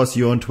Andrew, of course,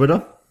 you're on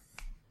Twitter?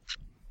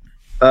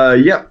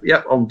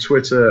 Yep, on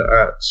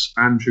Twitter at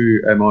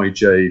Andrew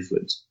MIJ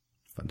Flint.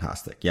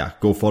 Fantastic. Yeah,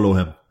 go follow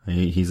him.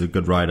 He's a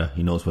good writer.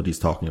 He knows what he's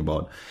talking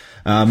about.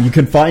 You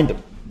can find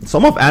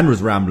some of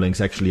Andrew's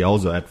ramblings actually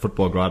also at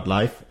Football Grad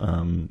Live.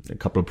 A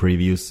couple of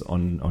previews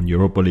on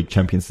Europa League,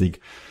 Champions League,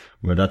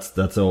 where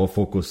that's our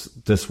focus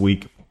this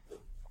week.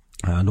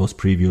 Those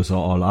previews are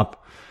all up.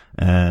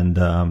 And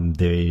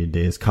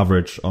there's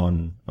coverage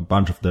on a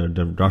bunch of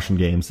the Russian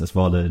games as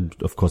well,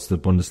 of course the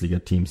Bundesliga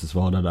teams as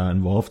well that are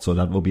involved. So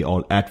that will be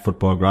all at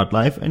Football Grad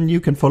Live, and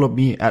you can follow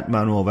me at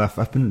Manuel Wef.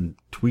 I've been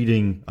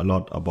tweeting a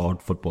lot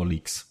about football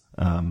leagues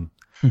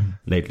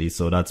lately,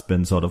 so that's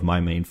been sort of my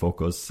main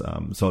focus,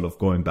 sort of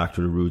going back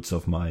to the roots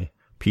of my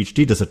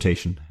PhD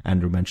dissertation.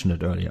 Andrew mentioned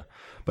it earlier,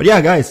 but yeah,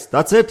 guys,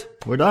 that's it.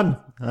 We're done.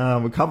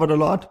 We covered a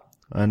lot.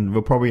 And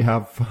we'll probably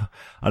have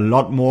a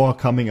lot more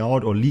coming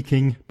out or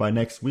leaking by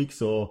next week.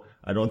 So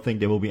I don't think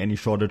there will be any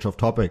shortage of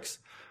topics.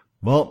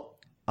 Well,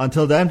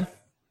 until then,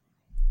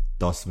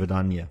 do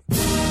svidaniya.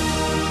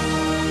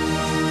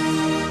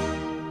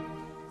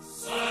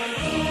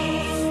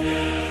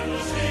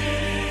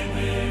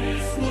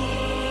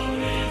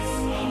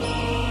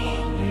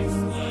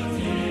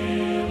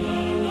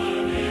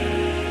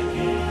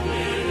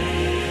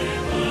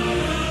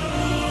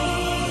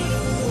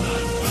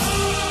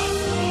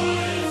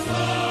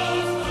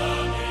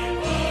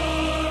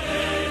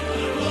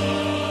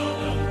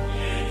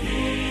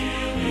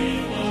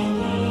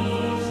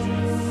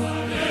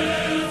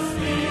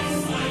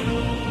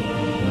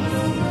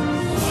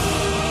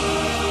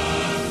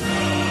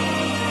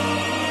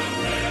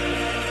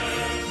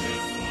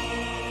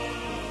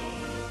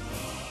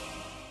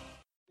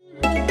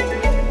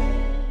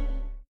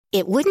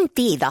 It wouldn't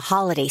be the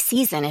holiday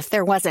season if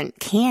there wasn't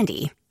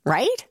candy,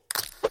 right?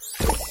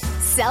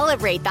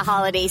 Celebrate the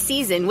holiday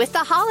season with the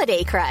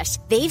Holiday Crush.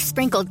 They've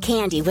sprinkled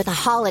candy with a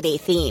holiday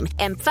theme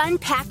and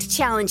fun-packed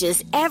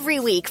challenges every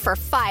week for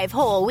 5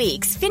 whole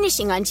weeks,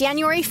 finishing on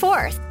January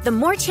 4th. The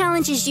more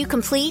challenges you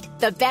complete,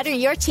 the better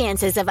your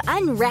chances of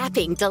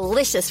unwrapping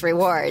delicious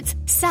rewards.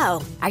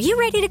 So, are you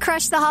ready to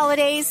crush the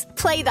holidays?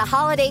 Play the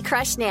Holiday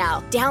Crush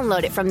now.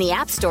 Download it from the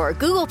App Store,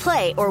 Google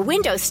Play, or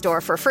Windows Store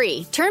for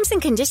free. Terms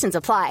and conditions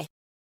apply.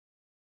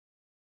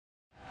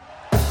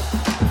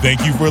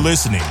 Thank you for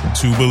listening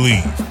to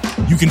Believe.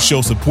 You can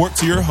show support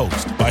to your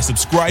host by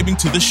subscribing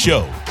to the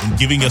show and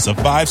giving us a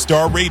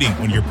 5-star rating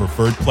on your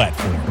preferred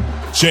platform.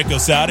 Check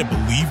us out at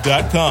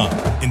Believe.com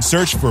and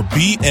search for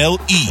BLEAV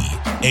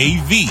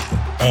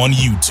on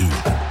YouTube.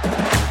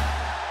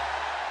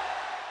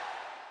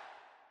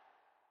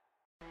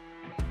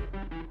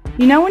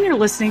 You know when you're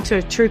listening to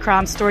a true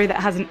crime story that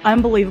has an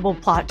unbelievable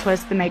plot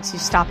twist that makes you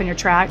stop in your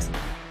tracks?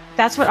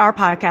 That's what our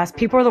podcast,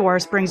 People Are the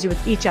Worst, brings you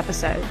with each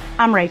episode.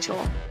 I'm Rachel.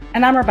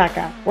 And I'm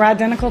Rebecca. We're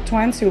identical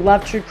twins who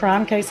love true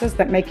crime cases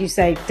that make you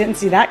say, didn't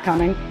see that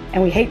coming,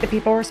 and we hate the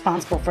people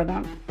responsible for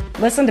them.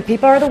 Listen to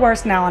People Are the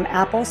Worst now on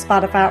Apple,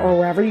 Spotify, or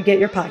wherever you get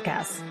your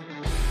podcasts.